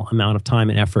small amount of time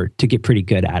and effort to get pretty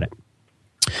good at it.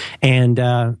 And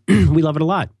we love it a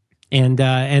lot. And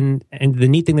the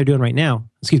neat thing they're doing right now,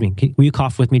 excuse me, will you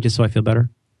cough with me just so I feel better?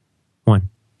 1,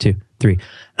 2, 3.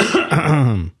 It's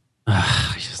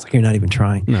just like you're not even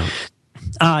trying. No.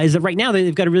 Is that right now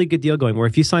they've got a really good deal going where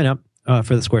if you sign up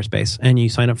for the Squarespace and you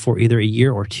sign up for either a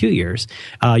year or 2 years,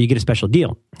 you get a special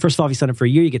deal. First of all, if you sign up for a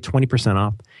year, you get 20%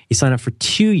 off. You sign up for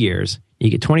 2 years, you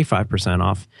get 25%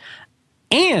 off.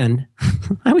 And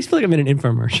I always feel like I'm in an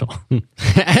infomercial.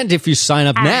 And if you sign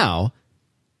up now,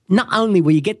 not only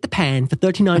will you get the pan for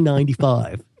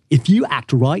 $39.95, if you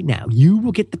act right now, you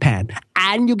will get the pan,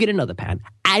 and you'll get another pan,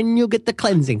 and you'll get the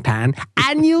cleansing pan,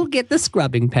 and you'll get the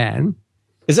scrubbing pan.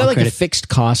 is that like a fixed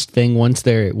cost thing? Once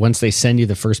they send you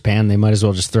the first pan, they might as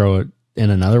well just throw it in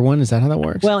another one. Is that how that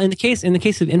works? Well, in the case of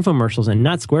infomercials and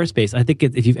not Squarespace, I think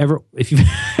if you've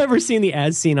ever seen the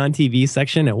ads seen on TV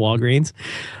section at Walgreens,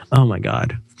 oh my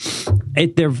God, I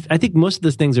think most of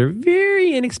those things are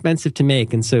very inexpensive to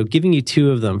make, and so giving you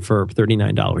 2 of them for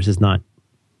 $39 is not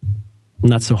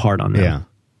so hard on them. Yeah,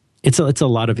 it's a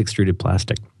lot of extruded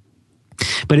plastic.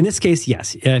 But in this case,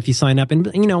 yes, if you sign up, and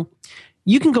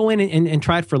you can go in and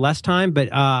try it for less time, but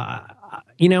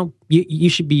you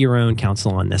should be your own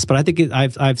counsel on this. But I think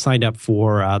I've signed up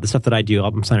for the stuff that I do.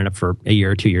 I'm signing up for a year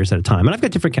or 2 years at a time, and I've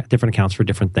got different accounts for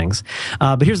different things.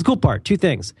 But here's the cool part: 2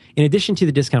 things. In addition to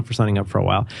the discount for signing up for a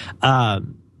while,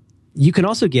 you can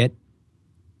also get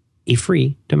a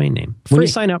free domain name. When you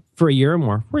sign up for a year or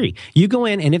more, free. You go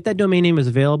in, and if that domain name is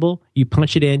available, you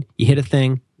punch it in, you hit a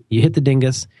thing, you hit the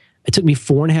dingus. It took me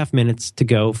 4.5 minutes to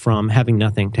go from having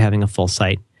nothing to having a full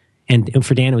site. And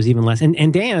for Dan, it was even less.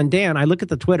 And Dan, I look at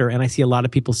the Twitter and I see a lot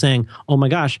of people saying, oh my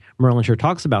gosh, Merlin sure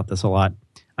talks about this a lot.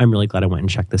 I'm really glad I went and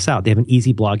checked this out. They have an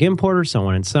easy blog importer, so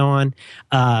on and so on.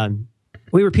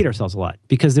 We repeat ourselves a lot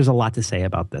because there's a lot to say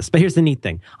about this. But here's the neat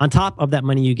thing. On top of that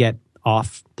money you get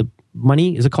off the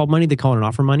money, is it called money? They call it an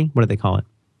offer money? What do they call it?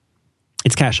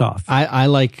 It's cash off. I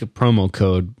like a promo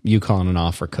code. You call it an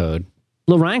offer code.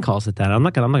 Well, Ryan calls it that. I'm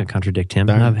not gonna contradict him.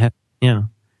 Yeah.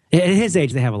 At his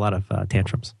age, they have a lot of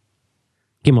tantrums.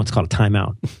 Give him what's called a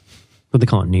timeout. What they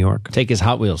call it in New York. Take his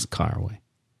Hot Wheels car away.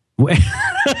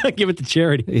 Give it to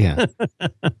charity. Yeah.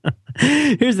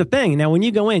 Here's the thing. Now, when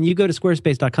you go in, you go to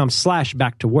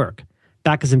squarespace.com/back-to-work.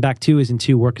 Back as in back, 2 as in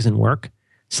 2, work as in work,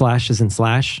 slash as in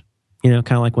slash. Kind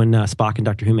of like when Spock and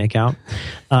Doctor Who make out.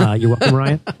 You're welcome,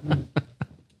 Ryan.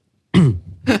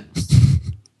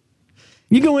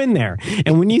 You go in there,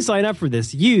 and when you sign up for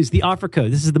this, use the offer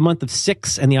code. This is the month of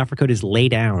 6, and the offer code is lay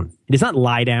down. It is not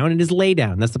lie down, it is lay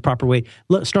down. That's the proper way.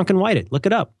 Look, Strunk and White it. Look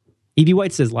it up. E.B.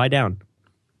 White says lie down.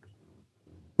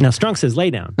 Now Strunk says lay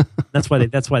down. That's why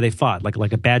they fought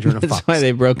like a badger and a fox. That's why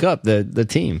they broke up the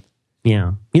team.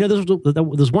 Yeah,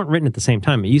 those weren't written at the same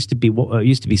time. It used to be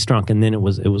Strunk, and then it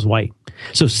was White.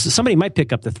 So somebody might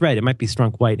pick up the thread. It might be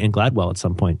Strunk, White, and Gladwell at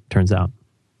some point. Turns out.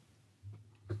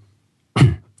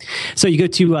 So you go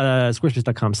to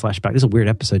squarespace.com/back. This is a weird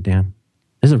episode, Dan.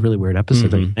 This is a really weird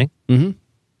episode, don't you think? Mm-hmm.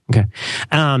 Okay.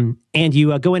 And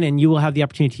you go in and you will have the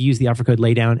opportunity to use the offer code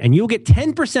laydown, and you'll get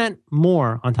 10%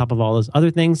 more on top of all those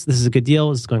other things. This is a good deal.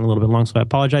 This is going a little bit long, so I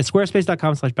apologize.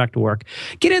 Squarespace.com/back-to-work.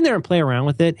 Get in there and play around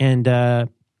with it, and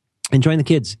join the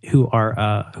kids who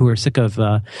are sick of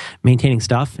maintaining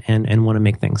stuff and want to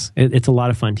make things. It's a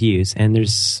lot of fun to use, and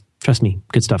there's, trust me,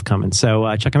 good stuff coming.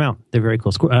 So check them out. They're very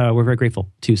cool. We're very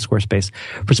grateful to Squarespace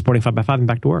for supporting 5x5 and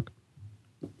Back to Work.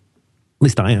 At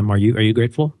least I am. Are you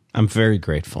grateful? I'm very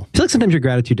grateful. I feel like sometimes your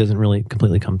gratitude doesn't really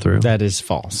completely come through. That is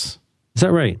false. Is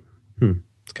that right?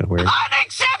 It's kind of weird.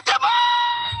 Unacceptable!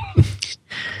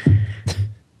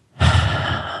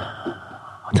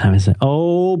 What time is it?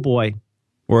 Oh boy,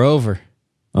 We're over.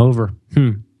 over.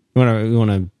 You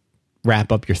want to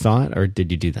wrap up your thought, or did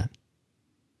you do that?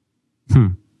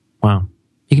 Wow,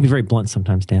 you can be very blunt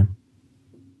sometimes, Dan.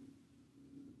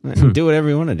 Do whatever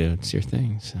you want to do. It's your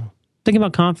thing. So Thinking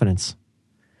about confidence.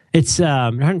 It's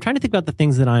I'm trying to think about the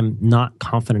things that I'm not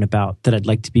confident about that I'd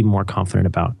like to be more confident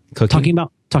about. Cooking?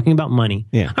 Talking about money.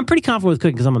 Yeah. I'm pretty confident with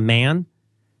cooking because I'm a man.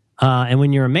 And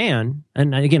when you're a man,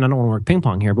 and again, I don't want to work ping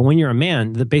pong here, but when you're a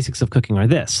man, the basics of cooking are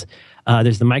this.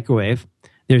 There's the microwave,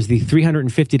 there's the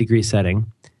 350 degree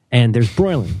setting, and there's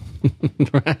broiling.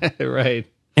 right.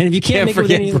 And if you can't make it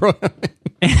with any,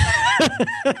 And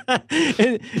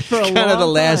for a Kind of the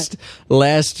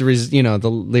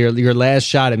your last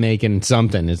shot at making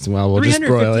something. It's we'll just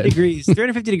broil it.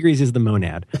 350 degrees is the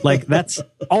monad. Like that's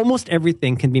almost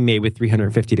everything can be made with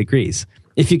 350 degrees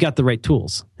if you got the right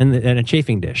tools and a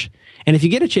chafing dish. And if you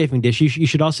get a chafing dish, you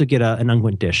should also get an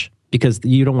unguent dish because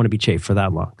you don't want to be chafed for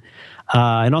that long.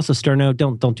 And also sterno,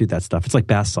 don't do that stuff. It's like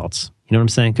bath salts. You know what I'm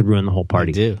saying? Could ruin the whole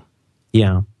party. I do.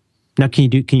 Yeah. Now, can you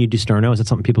do sterno? Is that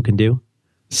something people can do?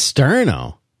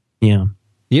 Sterno? Yeah.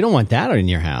 You don't want that in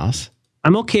your house.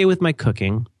 I'm okay with my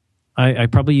cooking. I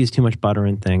probably use too much butter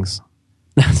and things.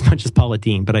 As much as Paula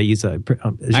Deen, but I use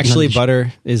Actually,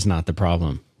 butter is not the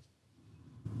problem.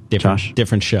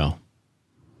 Different show.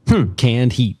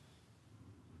 Canned heat.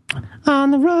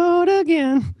 On the road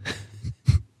again.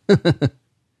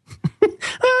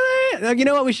 You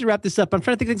know what? We should wrap this up. I'm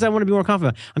trying to think of things I want to be more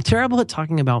confident. I'm terrible at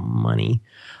talking about money.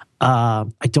 I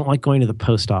don't like going to the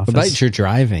post office. What about your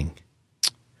driving?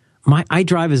 I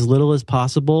drive as little as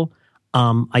possible.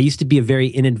 I used to be a very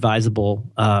inadvisable,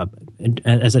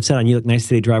 as I've said on You Look Nice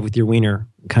Today, drive with your wiener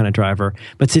kind of driver.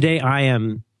 But today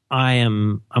I'm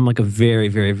like a very,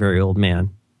 very, very old man.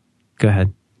 Go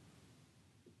ahead.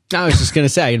 I was just going to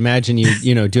say, I imagine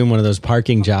you doing one of those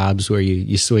parking jobs where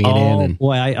you swing it in and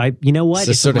boy, I you know what?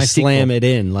 Just sort of slam it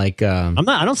in like I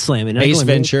don't slam it in. Ace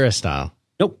Ventura style.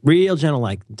 Nope, real gentle.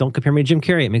 Like, don't compare me to Jim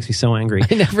Carrey. It makes me so angry.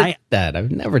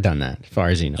 I've never done that, as far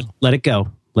as you know. Let it go.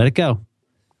 Let it go.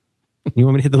 You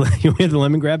want me to hit the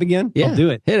lemon grab again? Yeah, I'll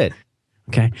do it. Hit it.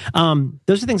 Okay.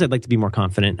 Those are things I'd like to be more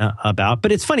confident about.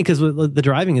 But it's funny because the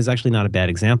driving is actually not a bad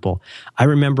example. I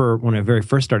remember when I very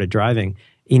first started driving,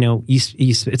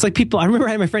 it's like people. I remember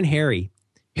I had my friend Harry,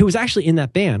 who was actually in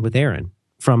that band with Aaron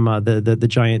from the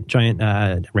giant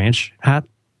ranch hat.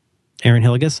 Aaron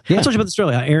Hilligus. Yeah. I told you about the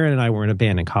story. Aaron and I were in a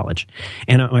band in college,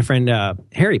 and my friend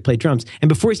Harry played drums. And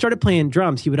before he started playing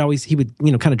drums, he would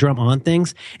kind of drum on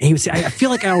things, and he would say, "I feel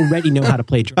like I already know how to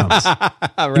play drums." Right.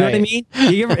 You know what I mean?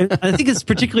 I think it's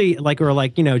particularly like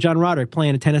John Roderick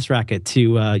playing a tennis racket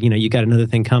to you got another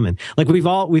thing coming. Like we've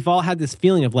all had this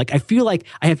feeling of like I feel like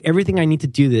I have everything I need to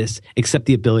do this except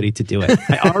the ability to do it.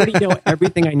 I already know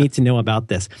everything I need to know about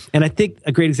this. And I think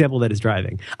a great example of that is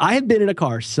driving. I have been in a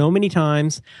car so many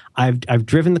times. I've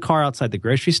driven the car outside the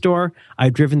grocery store.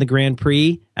 I've driven the Grand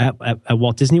Prix at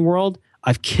Walt Disney World.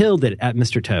 I've killed it at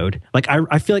Mr. Toad. Like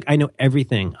I feel like I know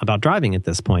everything about driving at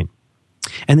this point.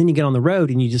 And then you get on the road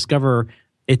and you discover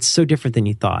it's so different than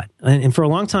you thought. And for a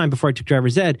long time before I took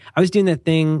driver's ed, I was doing that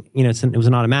thing, it was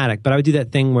an automatic, but I would do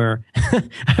that thing where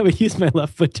I would use my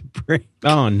left foot to brake.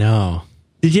 Oh, no.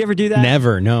 Did you ever do that?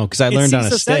 Never, no, because I learned on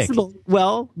a stick. Sensible.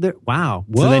 Well, wow.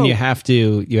 Whoa. So then you have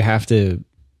to.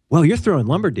 Well, you're throwing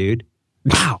lumber, dude.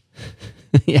 Wow.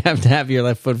 You have to have your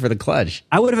left foot for the clutch.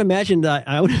 I would have imagined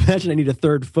I need a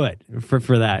third foot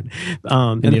for that.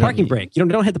 And the parking brake. You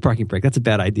don't hit the parking brake. That's a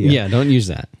bad idea. Yeah, don't use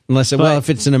that. If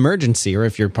it's an emergency or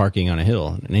if you're parking on a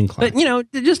hill, an incline.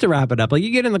 But just to wrap it up, like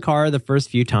you get in the car the first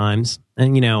few times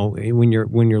and when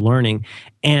you're learning,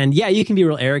 and yeah, you can be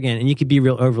real arrogant and you can be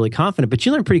real overly confident, but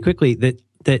you learn pretty quickly that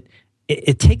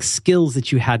it takes skills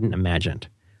that you hadn't imagined.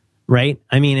 Right?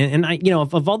 I mean, and I,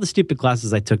 of all the stupid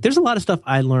classes I took, there's a lot of stuff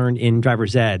I learned in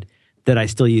driver's ed that I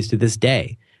still use to this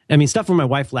day. I mean, stuff where my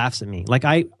wife laughs at me. Like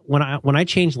when I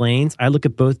change lanes, I look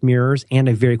at both mirrors and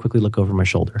I very quickly look over my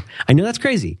shoulder. I know that's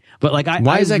crazy, but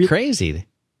why is that crazy?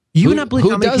 You would not believe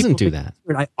who how many doesn't people do that?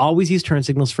 I always use turn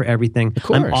signals for everything. Of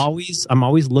course. I'm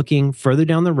always looking further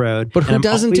down the road. But who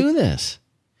doesn't do this?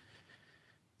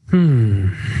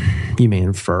 You may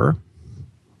infer.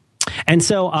 And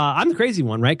so I'm the crazy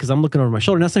one, right? Because I'm looking over my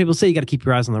shoulder. Now some people say you got to keep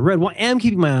your eyes on the road. Well, I am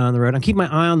keeping my eye on the road. I'm keeping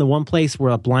my eye on the one place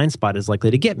where a blind spot is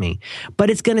likely to get me. But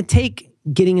it's going to take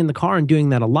getting in the car and doing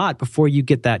that a lot before you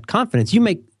get that confidence. You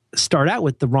may start out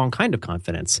with the wrong kind of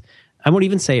confidence. I won't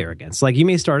even say arrogance. Like you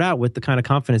may start out with the kind of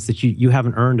confidence that you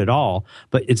haven't earned at all.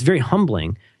 But it's very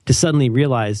humbling to suddenly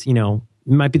realize, it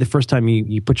might be the first time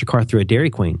you put your car through a Dairy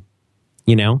Queen.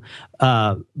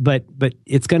 But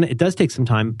it does take some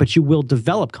time, but you will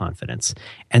develop confidence.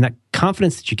 And that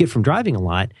confidence that you get from driving a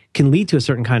lot can lead to a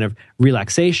certain kind of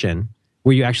relaxation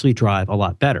where you actually drive a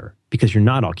lot better because you're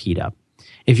not all keyed up.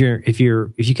 If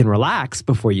you can relax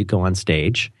before you go on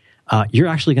stage, you're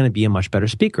actually going to be a much better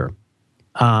speaker.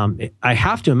 I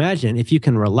have to imagine if you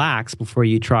can relax before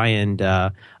you try and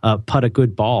putt a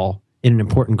good ball in an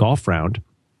important golf round,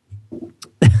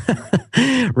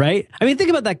 right? I mean, think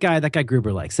about that guy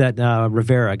Gruber likes, that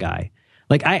Rivera guy.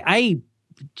 Like, I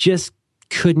just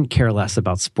couldn't care less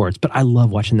about sports, but I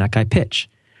love watching that guy pitch.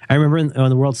 I remember in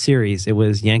the World Series, it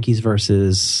was Yankees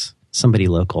versus somebody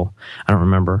local. I don't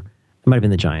remember. It might have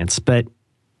been the Giants, but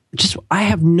just I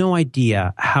have no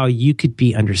idea how you could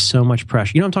be under so much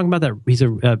pressure. You know what I'm talking about? That he's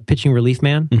a pitching relief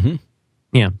man. Mm-hmm.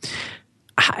 Yeah.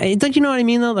 Don't you know what I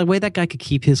mean, though? The way that guy could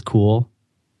keep his cool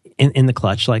in the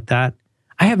clutch like that.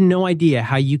 I have no idea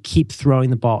how you keep throwing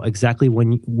the ball exactly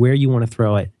where you want to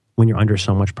throw it when you're under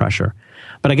so much pressure.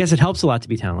 But I guess it helps a lot to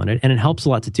be talented, and it helps a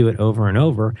lot to do it over and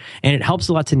over. And it helps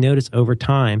a lot to notice over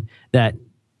time that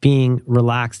being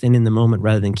relaxed and in the moment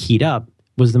rather than keyed up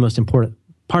was the most important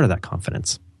part of that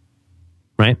confidence.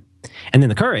 Right? And then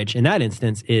the courage in that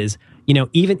instance is,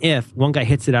 even if one guy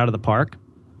hits it out of the park,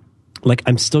 like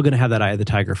I'm still going to have that eye of the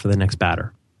tiger for the next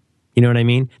batter. You know what I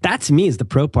mean? That to me is the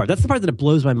pro part. That's the part that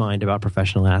blows my mind about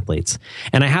professional athletes.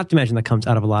 And I have to imagine that comes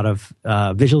out of a lot of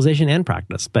visualization and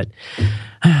practice. But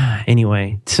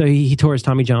anyway, so he tore his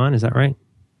Tommy John. Is that right?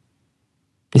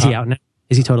 Is he out now?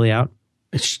 Is he totally out?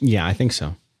 Yeah, I think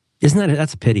so. Isn't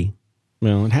that's a pity?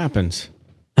 Well, it happens.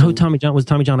 Oh, Tommy John, was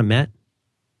Tommy John a Met?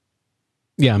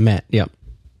 Yeah, Met. Yep.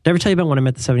 Did I ever tell you about when I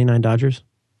met the 79 Dodgers?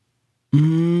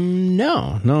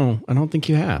 No, I don't think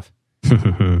you have.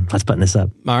 Let's button this up.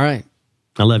 All right.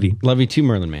 I love you. Love you too,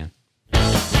 Merlin Man.